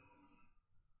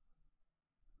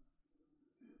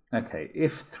 Okay,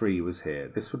 if 3 was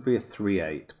here, this would be a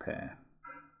 3-8 pair.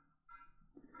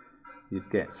 You'd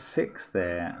get 6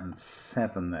 there and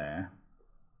 7 there.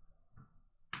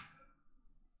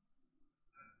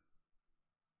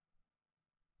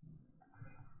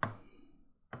 I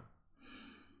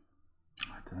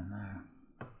don't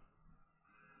know.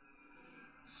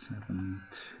 7,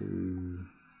 2.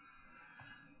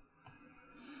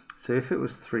 So if it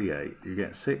was 3-8, you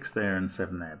get 6 there and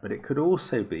 7 there. But it could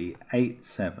also be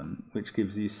 8-7, which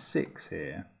gives you 6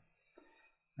 here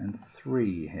and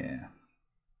 3 here.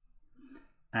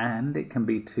 And it can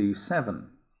be 2-7.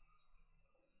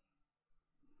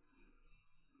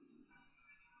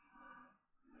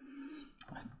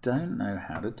 I don't know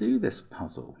how to do this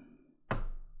puzzle.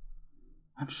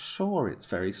 I'm sure it's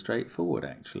very straightforward,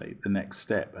 actually. The next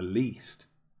step, at least.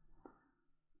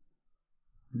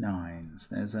 9s.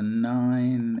 There's a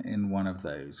 9 in one of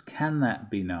those. Can that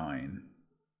be 9?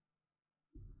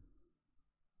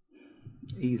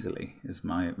 Easily is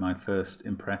my first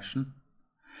impression.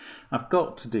 I've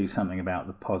got to do something about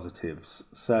the positives.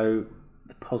 So,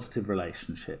 the positive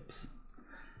relationships.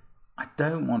 I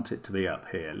don't want it to be up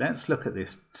here. Let's look at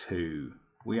this 2.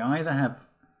 We either have...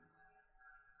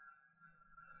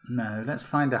 No, let's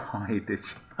find a high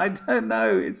digit. I don't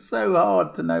know. It's so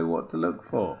hard to know what to look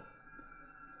for.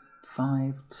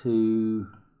 5, 2,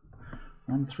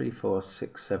 1, 3, 4,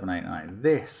 6, 7, 8, 9.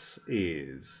 This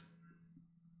is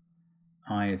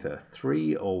either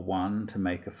 3 or 1 to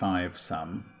make a 5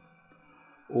 sum,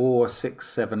 or 6,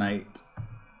 7, 8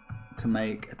 to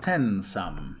make a 10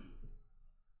 sum.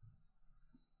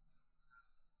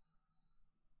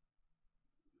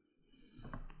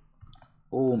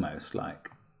 Almost like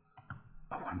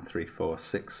a 1, 3, 4,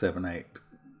 6, 7, 8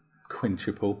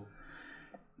 quintuple,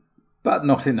 but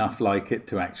not enough like it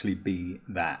to actually be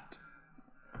that.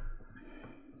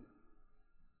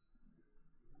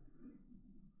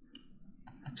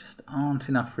 There just aren't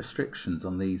enough restrictions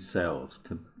on these cells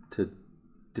to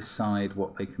decide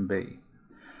what they can be.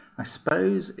 I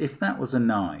suppose if that was a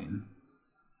 9,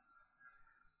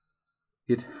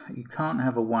 you can't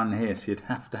have a 1 here, so you'd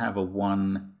have to have a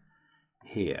 1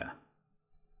 here.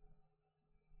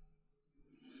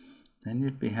 Then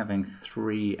you'd be having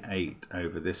 3, 8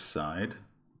 over this side.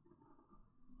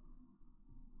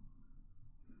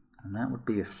 And that would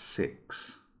be a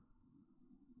 6.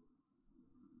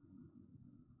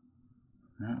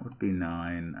 That would be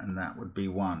 9, and that would be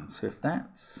 1. So if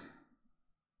that's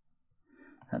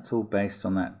all based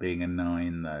on that being a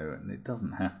 9 though, and it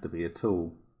doesn't have to be at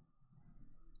all.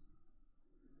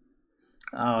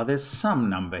 Ah, there's some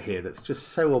number here that's just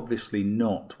so obviously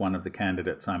not one of the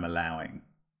candidates I'm allowing.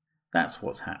 That's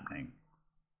what's happening.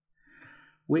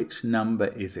 Which number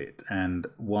is it, and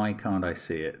why can't I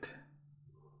see it?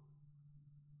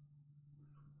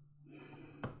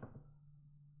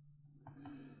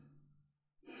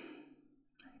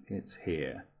 It's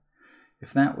here.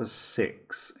 If that was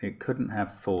 6, it couldn't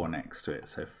have 4 next to it,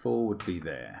 so 4 would be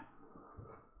there.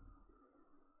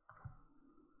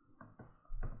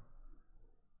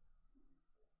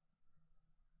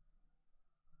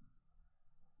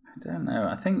 I don't know.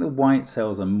 I think the white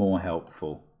cells are more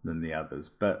helpful than the others,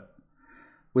 but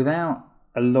without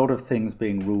a lot of things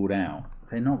being ruled out,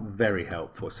 they're not very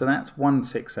helpful. So that's 1,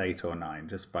 6, 8 or 9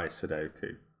 just by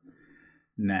Sudoku.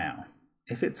 Now,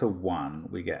 if it's a 1,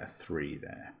 we get a 3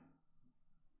 there.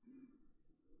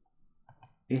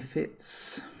 If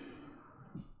it's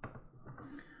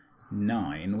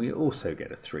 9, we also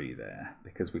get a 3 there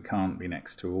because we can't be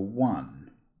next to a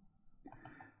 1.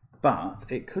 But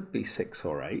it could be 6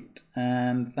 or 8,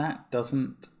 and that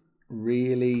doesn't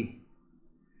really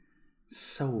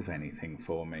solve anything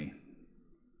for me.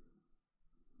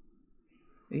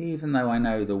 Even though I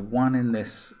know the 1 in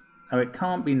this... Oh, it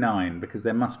can't be 9 because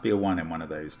there must be a 1 in one of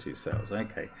those two cells.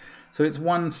 Okay, so it's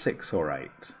 1, 6 or 8.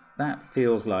 That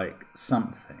feels like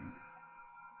something.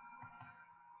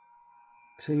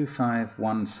 2, 5,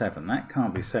 1, 7. That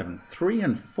can't be 7. 3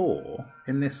 and 4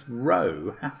 in this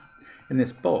row in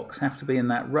this box have to be in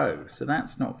that row. So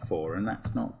that's not 4 and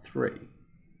that's not 3.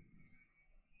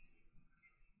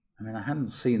 I mean, I hadn't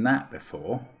seen that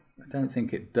before. I don't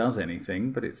think it does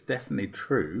anything, but it's definitely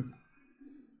true.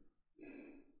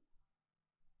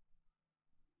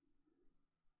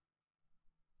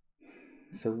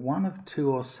 So 1 of 2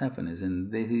 or 7 is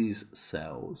in these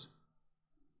cells.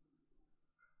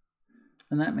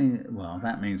 And that means, well,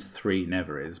 that means 3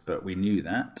 never is, but we knew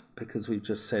that because we've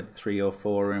just said 3 or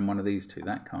 4 are in one of these two.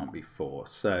 That can't be 4.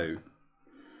 So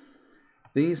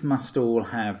these must all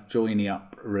have joining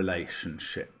up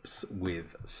relationships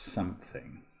with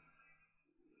something.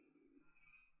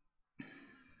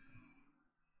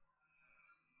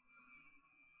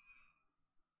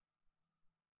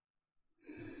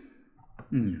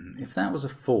 If that was a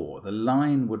 4, the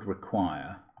line would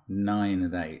require 9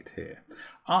 and 8 here.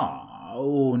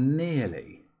 Oh,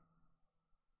 nearly.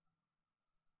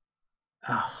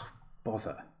 Oh,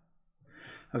 bother.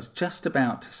 I was just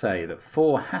about to say that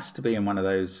 4 has to be in one of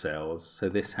those cells, so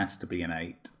this has to be an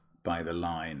 8 by the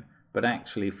line, but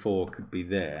actually 4 could be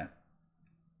there.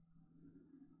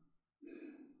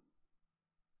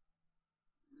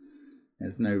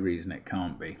 There's no reason it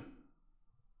can't be.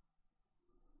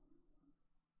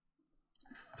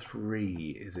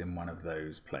 3 is in one of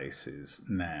those places.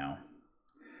 Now,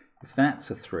 if that's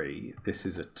a 3, this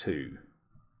is a 2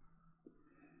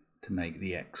 to make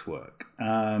the X work.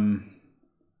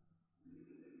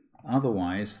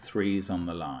 Otherwise, 3 is on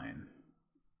the line.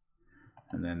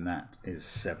 And then that is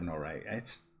 7 or 8.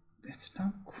 It's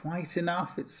not quite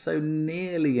enough. It's so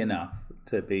nearly enough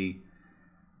to be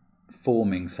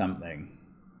forming something.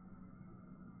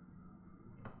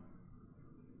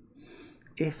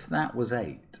 If that was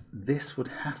 8, this would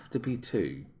have to be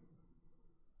 2.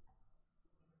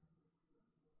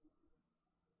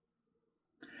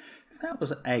 If that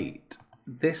was 8,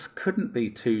 this couldn't be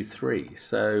 2, 3,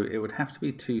 so it would have to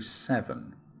be 2,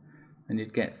 7. And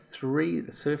you'd get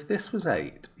 3, so if this was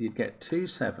 8, you'd get 2,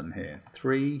 7 here,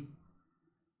 3,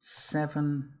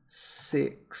 7,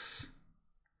 6.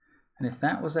 And if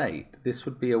that was 8, this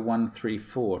would be a 1, 3,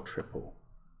 4 triple.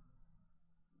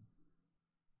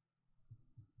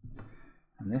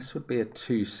 And this would be a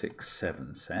 2, 6,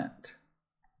 7 set.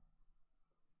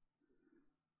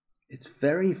 It's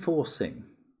very forcing.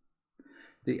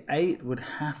 The 8 would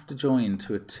have to join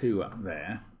to a 2 up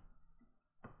there,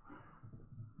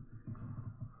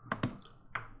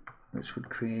 which would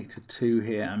create a 2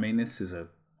 here. I mean, this is a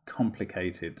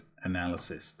complicated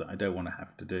analysis that I don't want to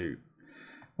have to do.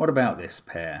 What about this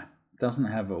pair? It doesn't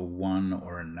have a 1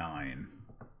 or a 9.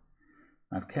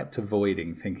 I've kept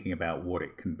avoiding thinking about what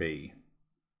it can be.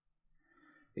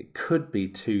 It could be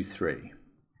 2, 3,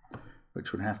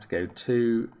 which would have to go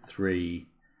 2, 3.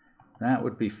 That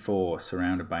would be 4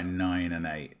 surrounded by 9 and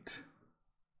 8.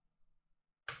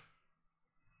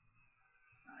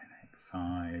 9, 8,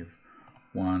 5,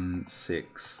 1,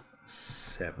 6,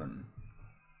 7.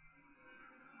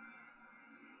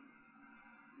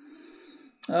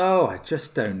 Oh, I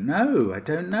just don't know. I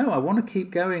don't know. I want to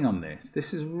keep going on this.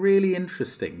 This is really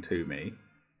interesting to me.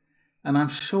 And I'm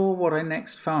sure what I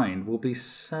next find will be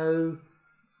so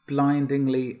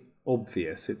blindingly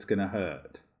obvious it's going to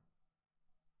hurt.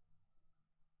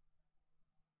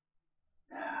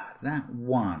 That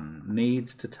 1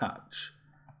 needs to touch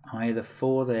either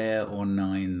 4 there or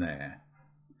 9 there.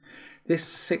 This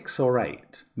 6 or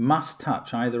 8 must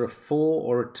touch either a 4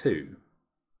 or a 2,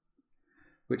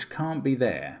 which can't be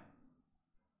there.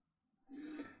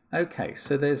 Okay,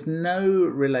 so there's no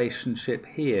relationship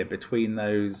here between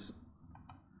those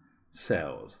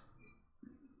cells.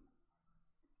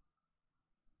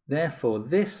 Therefore,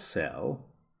 this cell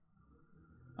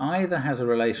either has a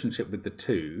relationship with the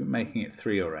 2, making it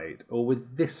 3 or 8, or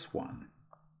with this one.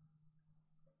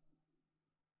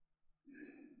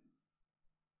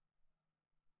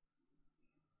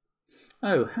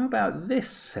 Oh, how about this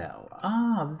cell?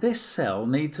 Ah, this cell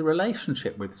needs a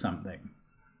relationship with something.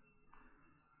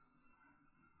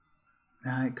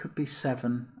 It could be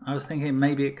 7. I was thinking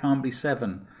maybe it can't be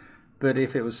 7, but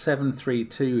if it was 7, 3,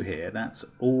 2 here, that's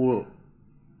all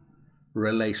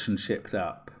relationshiped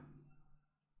up.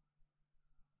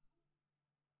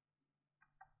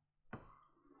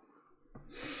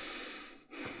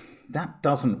 That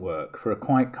doesn't work for a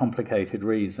quite complicated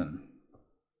reason.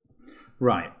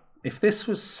 Right, if this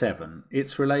was 7,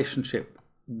 its relationship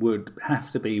would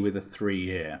have to be with a 3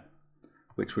 here,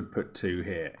 which would put 2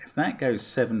 here. If that goes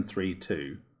 7, 3,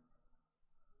 2,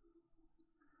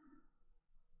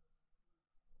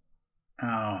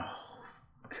 oh,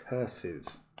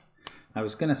 curses. I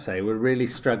was going to say we're really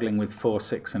struggling with 4,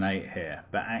 6 and 8 here,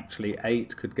 but actually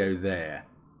 8 could go there.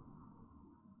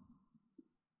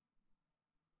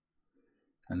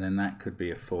 And then that could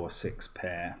be a 4, 6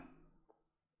 pair.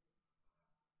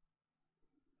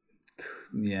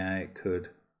 Yeah, it could.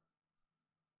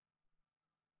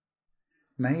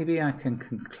 Maybe I can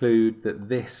conclude that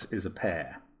this is a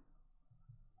pair.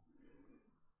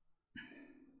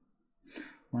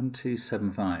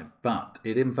 1275, but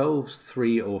it involves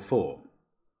 3 or 4.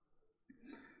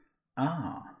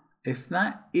 Ah, if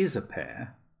that is a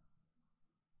pair,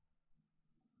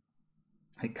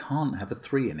 it can't have a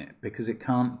 3 in it because it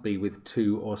can't be with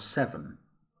 2 or 7.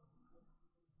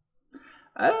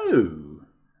 Oh!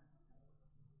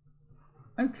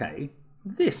 Okay,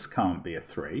 this can't be a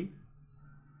 3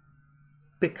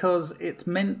 because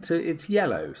it's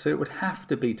yellow, so it would have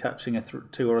to be touching a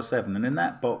 2 or a 7, and in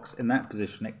that box, in that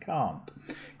position, it can't.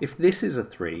 If this is a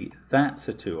 3, that's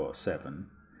a 2 or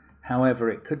 7. However,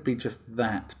 it could be just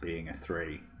that being a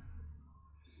 3.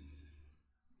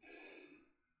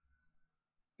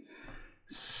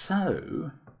 So,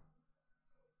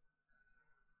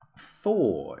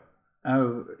 4.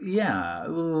 Oh, yeah.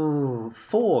 Ooh,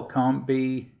 4 can't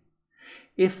be...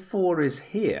 If 4 is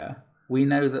here, we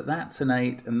know that that's an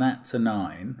 8 and that's a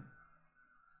 9.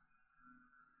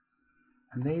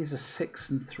 And these are 6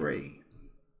 and 3.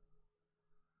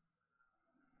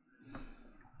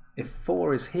 If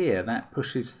 4 is here, that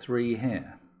pushes 3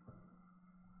 here.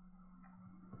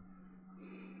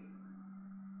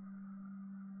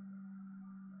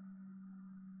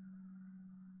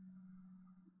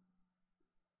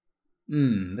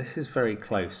 This is very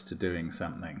close to doing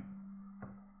something.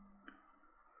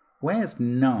 Where's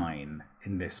 9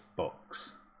 in this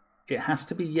box? It has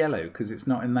to be yellow because it's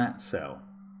not in that cell.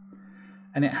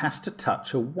 And it has to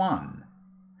touch a 1.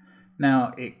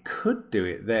 Now, it could do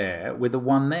it there with a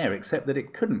 1 there, except that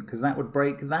it couldn't because that would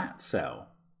break that cell.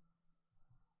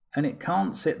 And it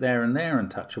can't sit there and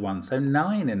touch a 1, so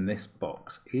 9 in this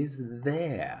box is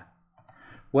there.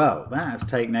 Well, that has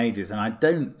taken ages, and I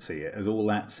don't see it as all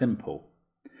that simple.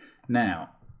 Now,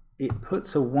 it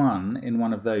puts a 1 in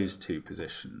one of those two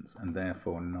positions, and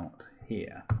therefore not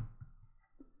here.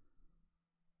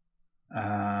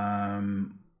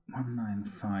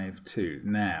 1952.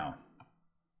 Now,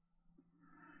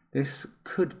 this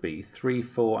could be 3,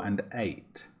 4, and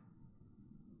 8.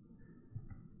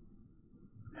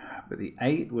 But the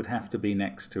 8 would have to be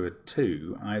next to a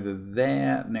 2, either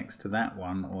there next to that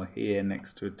one, or here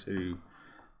next to a 2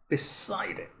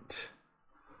 beside it.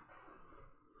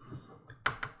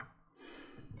 1,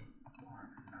 9.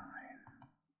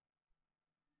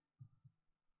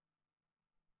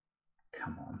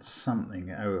 Come on,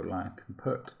 something. Oh, I can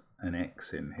put an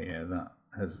X in here that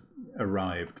has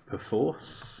arrived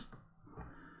perforce.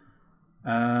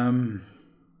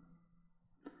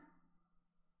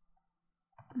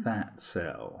 That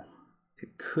cell,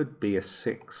 it could be a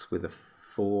 6 with a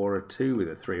 4, a 2 with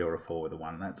a 3, or a 4 with a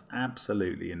 1. That's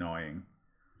absolutely annoying.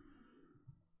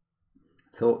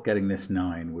 Thought getting this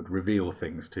 9 would reveal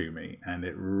things to me, and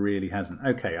it really hasn't.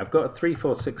 Okay, I've got a 3,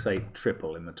 4, 6, 8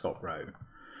 triple in the top row.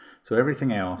 So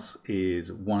everything else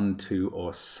is 1, 2,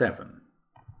 or 7.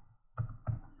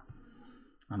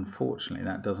 Unfortunately,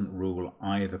 that doesn't rule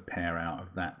either pair out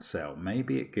of that cell.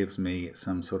 Maybe it gives me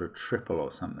some sort of triple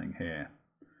or something here.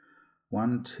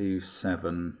 1, 2,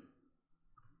 7.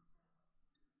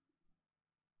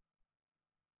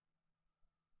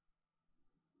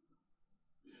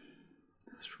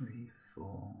 3,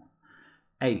 4.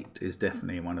 8 is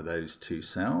definitely one of those two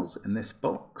cells in this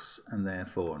box, and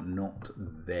therefore not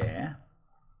there.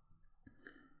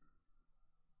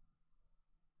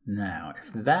 Now,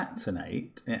 if that's an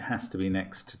 8, it has to be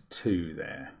next to 2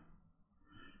 there.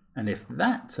 And if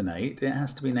that's an 8, it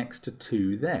has to be next to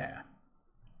 2 there.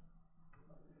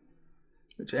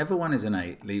 Whichever one is an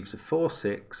 8 leaves a 4,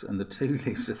 6, and the 2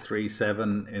 leaves a 3,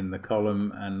 7 in the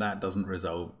column, and that doesn't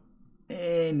resolve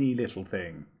any little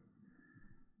thing.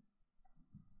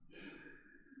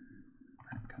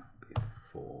 That can't be a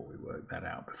 4, we worked that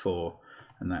out before,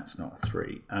 and that's not a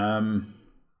 3.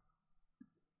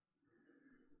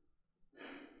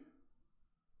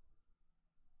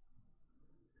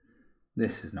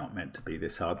 This is not meant to be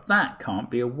this hard. That can't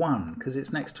be a 1 because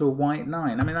it's next to a white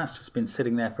 9. I mean, that's just been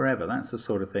sitting there forever. That's the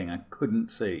sort of thing I couldn't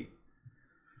see.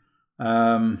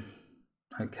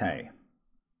 Okay.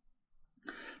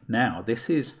 Now, this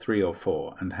is 3 or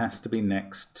 4 and has to be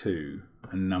next to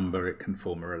a number it can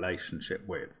form a relationship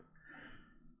with,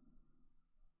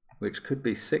 which could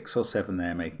be 6 or 7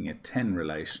 there, making a 10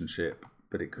 relationship,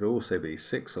 but it could also be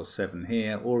 6 or 7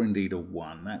 here, or indeed a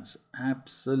 1. That's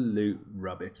absolute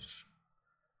rubbish.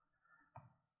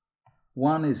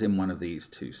 1 is in one of these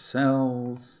two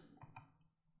cells.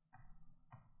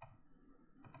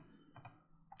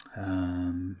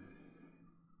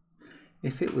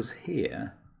 If it was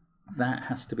here, that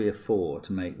has to be a 4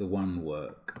 to make the 1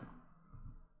 work.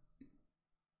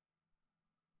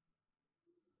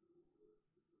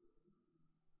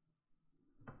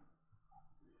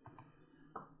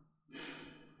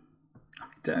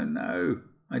 I don't know.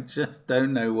 I just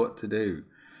don't know what to do.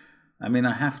 I mean,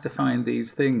 I have to find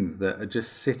these things that are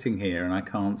just sitting here and I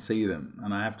can't see them.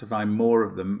 And I have to find more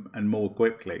of them and more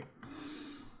quickly.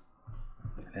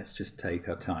 Let's just take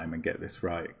our time and get this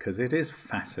right, because it is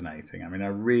fascinating. I mean, I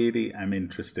really am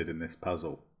interested in this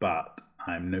puzzle, but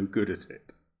I'm no good at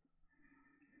it.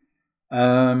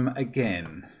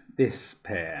 Again, this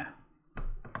pair.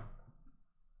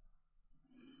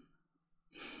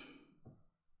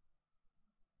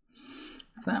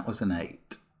 If that was an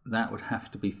 8, that would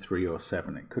have to be 3 or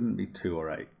 7. It couldn't be 2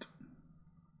 or 8.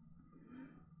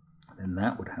 Then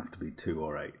that would have to be 2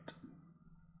 or 8.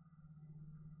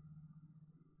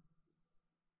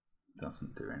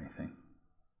 Doesn't do anything.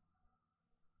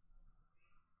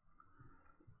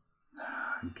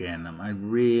 Again,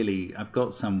 I've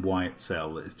got some white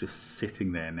cell that is just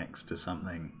sitting there next to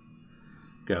something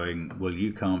going, well,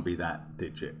 you can't be that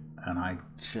digit, and I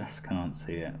just can't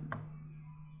see it.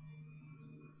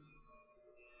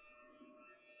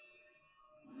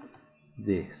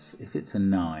 This, if it's a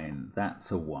 9, that's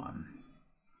a 1.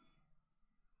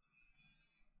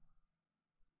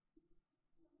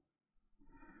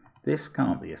 This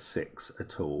can't be a 6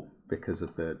 at all because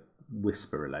of the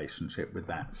whisper relationship with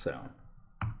that cell.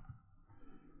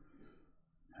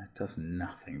 It does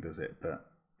nothing, does it? But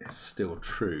it's still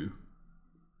true.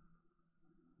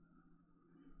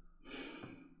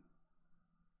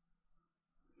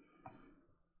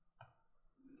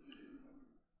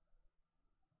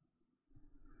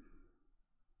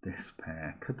 This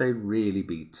pair, could they really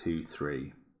be 2,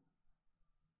 3?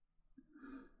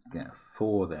 Get a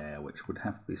 4 there, which would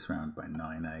have to be surrounded by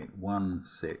 9, 8, 1,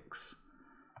 6,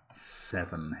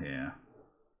 7 here.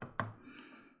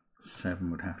 7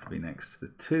 would have to be next to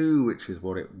the 2, which is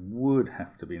what it would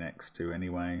have to be next to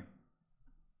anyway.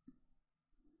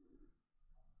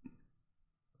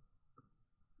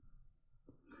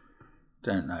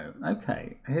 Don't know.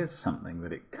 Okay, here's something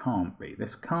that it can't be.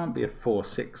 This can't be a 4,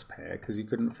 6 pair because you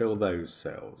couldn't fill those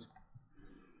cells.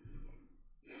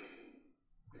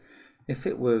 If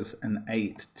it was an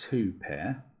 8, 2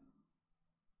 pair,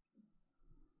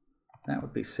 that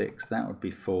would be 6, that would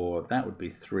be 4, that would be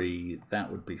 3,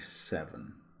 that would be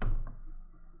 7.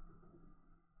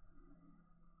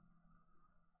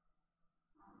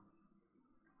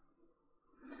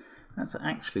 That's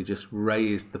actually just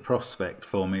raised the prospect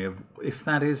for me of, if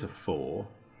that is a 4,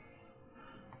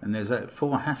 and there's a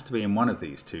 4 has to be in one of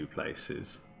these two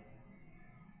places,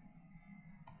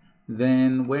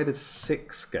 then where does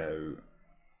 6 go?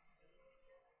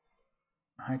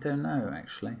 I don't know,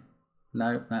 actually.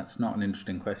 No, that's not an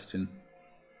interesting question.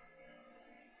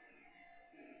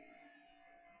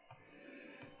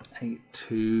 8,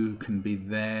 2 can be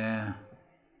there.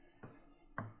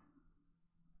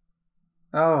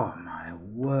 Oh my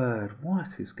word,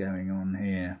 what is going on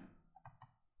here?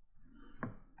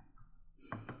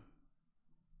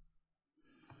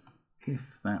 If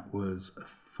that was a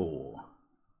 4,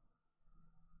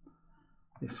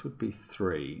 this would be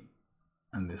 3,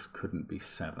 and this couldn't be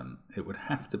 7. It would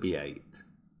have to be 8.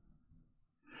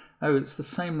 Oh, it's the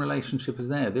same relationship as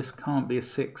there. This can't be a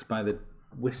 6 by the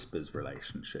whispers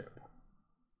relationship.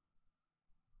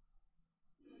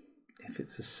 If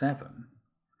it's a 7,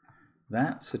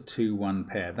 that's a 2, 1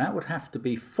 pair. That would have to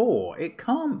be 4. It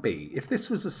can't be. If this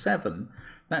was a 7,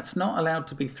 that's not allowed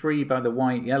to be 3 by the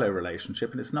white-yellow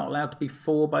relationship, and it's not allowed to be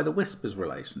 4 by the whispers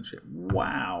relationship.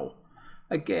 Wow.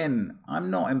 Again, I'm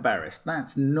not embarrassed.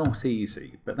 That's not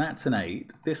easy, but that's an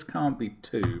 8. This can't be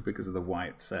 2 because of the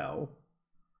white cell.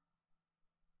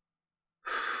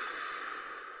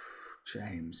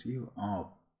 James, you are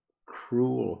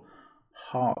cruel,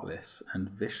 heartless, and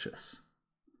vicious.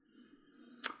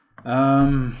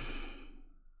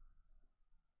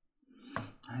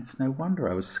 It's no wonder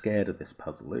I was scared of this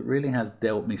puzzle. It really has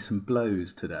dealt me some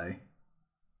blows today.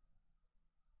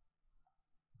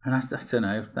 And I don't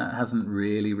know, if that hasn't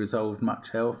really resolved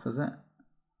much else, has it?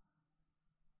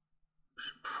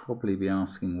 Should probably be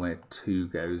asking where 2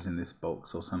 goes in this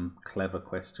box or some clever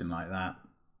question like that.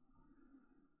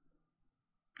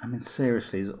 I mean,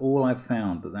 seriously, is all I've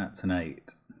found that that's an 8?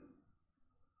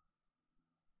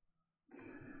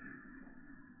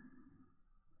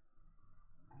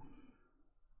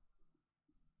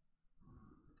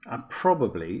 I'm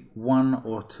probably 1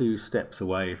 or 2 steps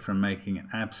away from making an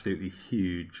absolutely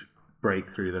huge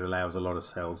breakthrough that allows a lot of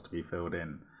cells to be filled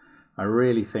in. I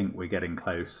really think we're getting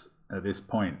close at this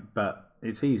point, but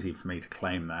it's easy for me to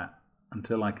claim that.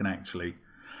 Until I can actually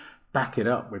back it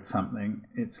up with something,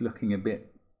 it's looking a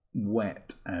bit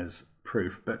wet as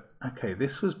proof. But okay,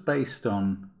 this was based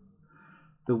on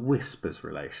the whispers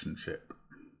relationship.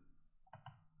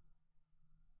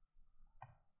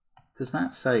 Does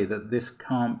that say that this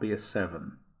can't be a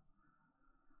 7?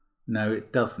 No,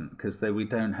 it doesn't, because we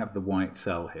don't have the white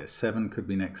cell here. 7 could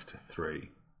be next to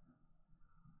 3.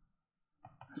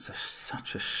 That's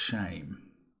such a shame.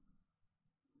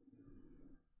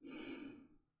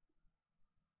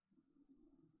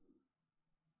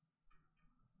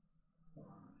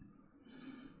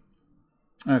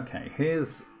 Okay,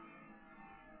 here's...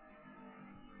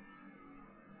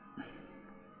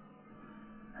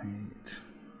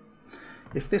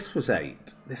 If this was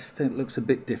 8, this thing looks a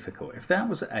bit difficult. If that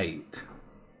was 8,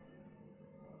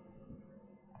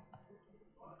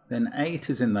 then 8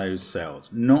 is in those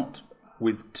cells, not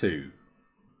with 2.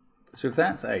 So if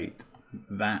that's 8,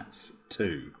 that's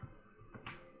 2.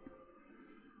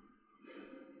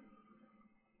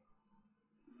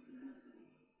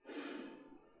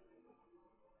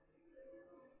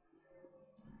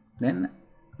 Then,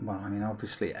 well, I mean,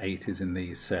 obviously 8 is in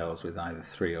these cells with either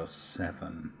 3 or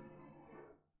 7.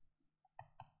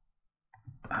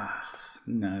 Ah,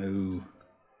 no.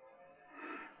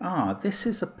 Ah, this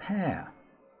is a pair.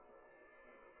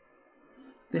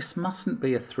 This mustn't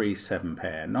be a 3-7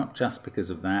 pair, not just because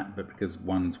of that, but because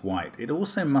one's white. It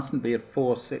also mustn't be a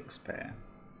 4-6 pair.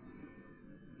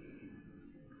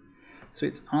 So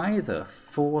it's either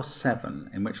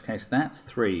 4-7, in which case that's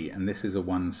 3 and this is a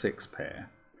 1-6 pair,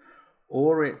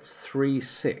 or it's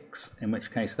 3-6, in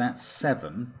which case that's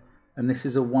 7 and this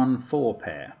is a 1-4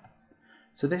 pair.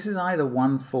 So this is either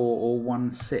 1-4 or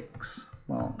 1-6.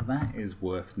 Well, that is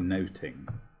worth noting.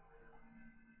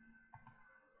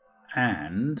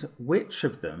 And which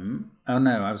of them, oh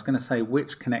no, I was going to say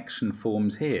which connection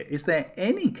forms here. Is there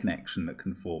any connection that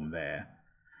can form there?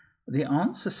 The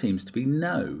answer seems to be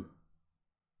no.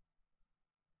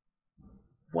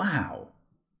 Wow.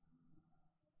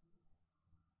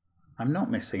 I'm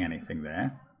not missing anything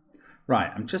there.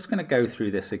 Right, I'm just going to go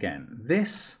through this again.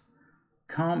 This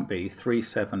can't be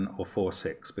 3-7 or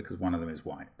 4-6 because one of them is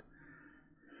white.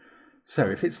 So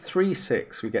if it's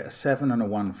 3-6, we get a 7 and a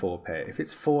 1-4 pair. If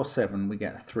it's 4-7, we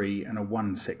get a 3 and a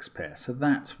 1-6 pair. So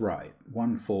that's right.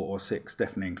 1, 4 or 6,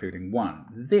 definitely including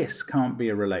 1. This can't be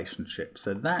a relationship.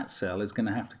 So that cell is going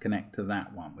to have to connect to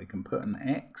that one. We can put an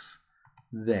X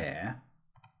there.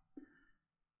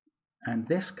 And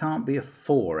this can't be a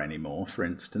 4 anymore, for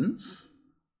instance,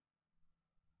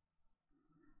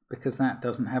 because that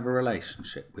doesn't have a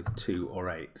relationship with 2 or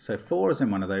 8. So 4 is in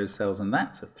one of those cells, and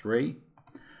that's a 3.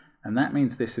 And that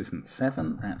means this isn't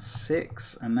 7, that's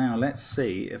 6. And now let's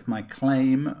see if my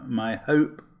claim, my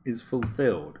hope, is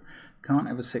fulfilled. Can't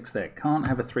have a 6 there, can't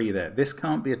have a 3 there. This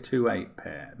can't be a 2-8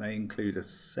 pair. They include a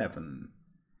 7.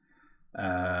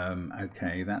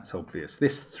 Okay, that's obvious.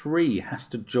 This 3 has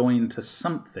to join to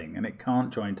something, and it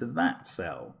can't join to that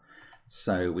cell.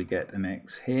 So we get an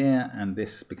X here, and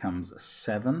this becomes a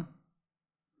 7.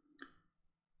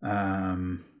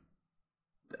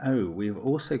 Oh, we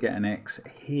also get an X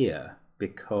here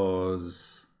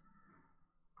because...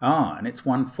 Ah, and it's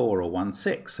 1-4 or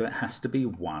 1-6, so it has to be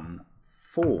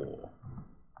 1-4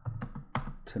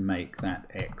 to make that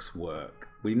X work.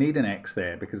 We need an X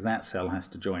there because that cell has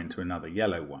to join to another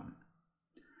yellow one.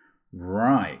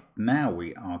 Right, now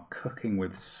we are cooking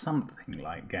with something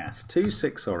like gas. 2,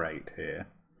 6 or 8 here.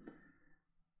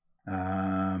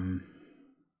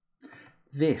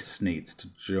 This needs to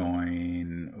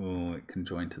join. Oh, it can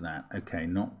join to that. Okay,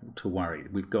 not to worry.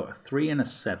 We've got a 3 and a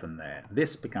 7 there.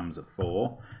 This becomes a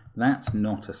 4. That's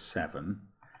not a 7.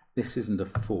 This isn't a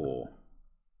 4.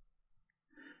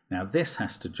 Now this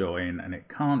has to join, and it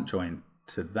can't join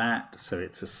to that, so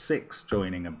it's a 6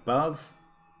 joining above.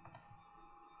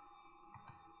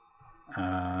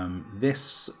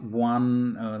 This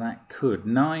one, oh, that could.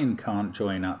 9 can't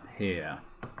join up here.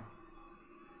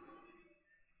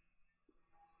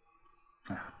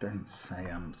 Oh, don't say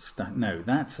I'm stuck. No,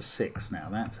 that's a 6 now.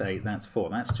 That's 8, that's 4.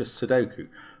 That's just Sudoku.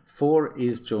 4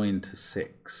 is joined to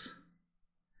 6.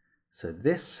 So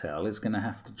this cell is going to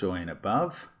have to join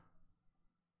above.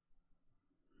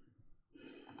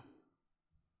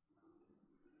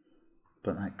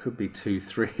 But that could be 2,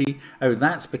 3. Oh,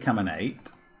 that's become an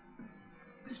 8.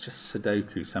 It's just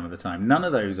Sudoku some of the time. None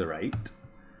of those are 8.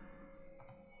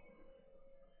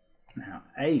 Now,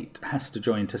 8 has to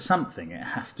join to something. It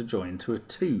has to join to a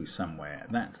 2 somewhere.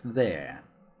 That's there.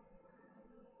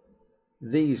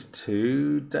 These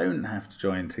two don't have to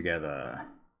join together.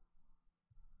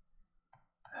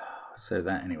 So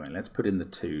that, anyway, let's put in the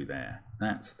 2 there.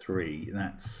 That's 3.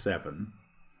 That's 7.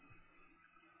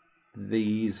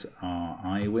 These are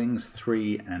I-wings,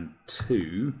 3 and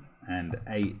 2, and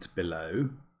 8 below.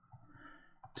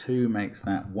 2 makes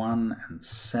that 1 and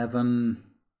 7.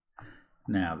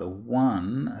 Now the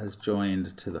 1 has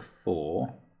joined to the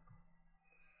 4.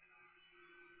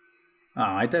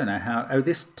 I don't know how. Oh,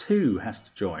 this 2 has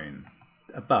to join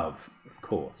above, of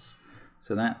course.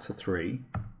 So that's a 3.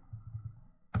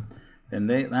 Then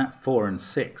that 4 and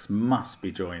 6 must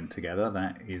be joined together.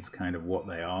 That is kind of what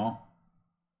they are.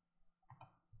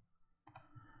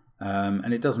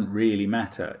 And it doesn't really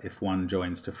matter if 1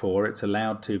 joins to 4. It's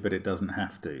allowed to, but it doesn't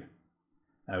have to.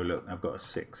 Oh, look, I've got a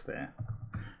 6 there.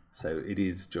 So it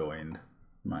is joined.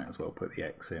 Might as well put the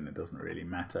X in. It doesn't really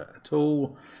matter at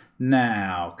all.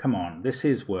 Now, come on, this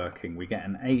is working. We get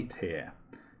an 8 here.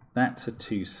 That's a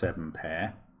 2-7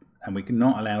 pair. And we're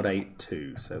not allowed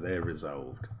 8-2, so they're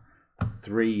resolved.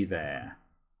 3 there.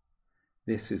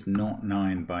 This is not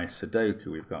 9 by Sudoku.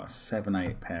 We've got a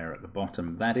 7-8 pair at the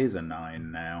bottom. That is a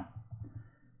 9 now.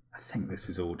 I think this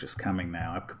is all just coming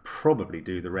now. I could probably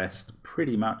do the rest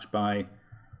pretty much by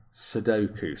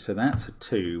Sudoku. So that's a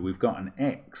 2. We've got an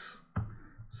X.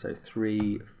 So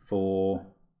 3, 4.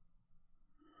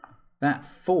 That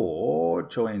 4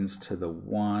 joins to the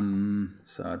 1.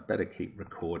 So I'd better keep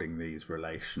recording these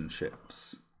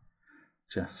relationships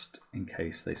just in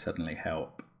case they suddenly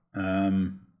help.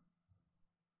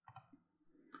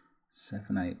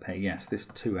 7-8 pair. Yes, this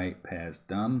 2-8 pair's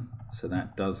done. So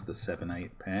that does the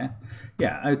 7-8 pair.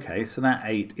 Yeah, okay, so that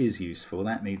 8 is useful.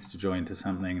 That needs to join to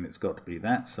something, and it's got to be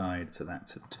that side, so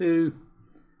that's a 2.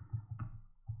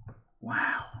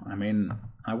 Wow, I mean,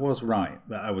 I was right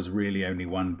that I was really only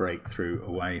 1 breakthrough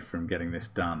away from getting this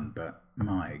done, but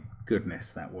my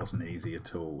goodness, that wasn't easy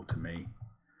at all to me.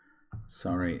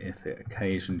 Sorry if it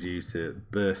occasioned you to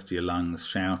burst your lungs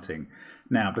shouting.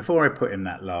 Now, before I put in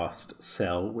that last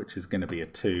cell, which is going to be a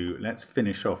 2, let's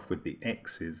finish off with the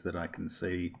X's that I can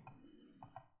see.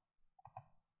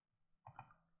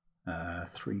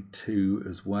 3, 2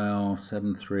 as well,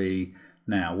 7, 3.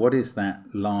 Now, what is that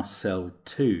last cell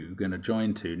 2 going to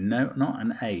join to? No, not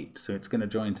an 8, so it's going to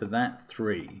join to that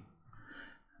 3.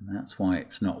 And that's why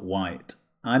it's not white.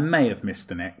 I may have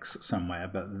missed an X somewhere,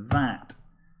 but that...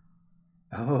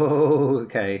 Oh,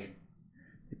 okay.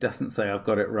 It doesn't say I've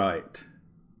got it right.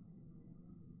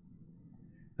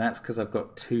 That's because I've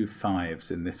got 2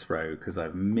 5s in this row, because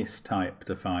I've mistyped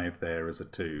a 5 there as a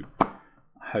 2. I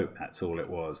hope that's all it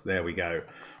was. There we go.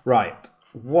 Right.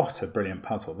 What a brilliant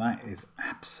puzzle. That is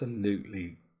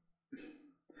absolutely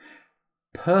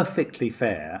perfectly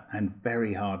fair and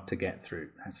very hard to get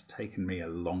through. That's taken me a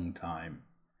long time.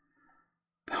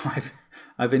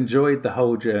 I've enjoyed the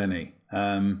whole journey.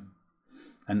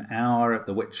 An hour at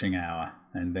the witching hour,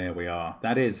 and there we are.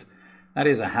 That is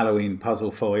a Halloween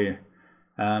puzzle for you.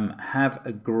 Have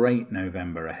a great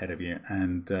November ahead of you,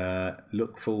 and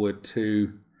look forward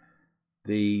to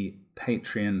the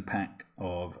Patreon pack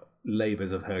of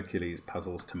Labours of Hercules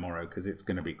puzzles tomorrow, because it's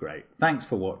going to be great. Thanks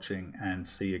for watching, and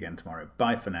see you again tomorrow.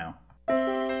 Bye for now.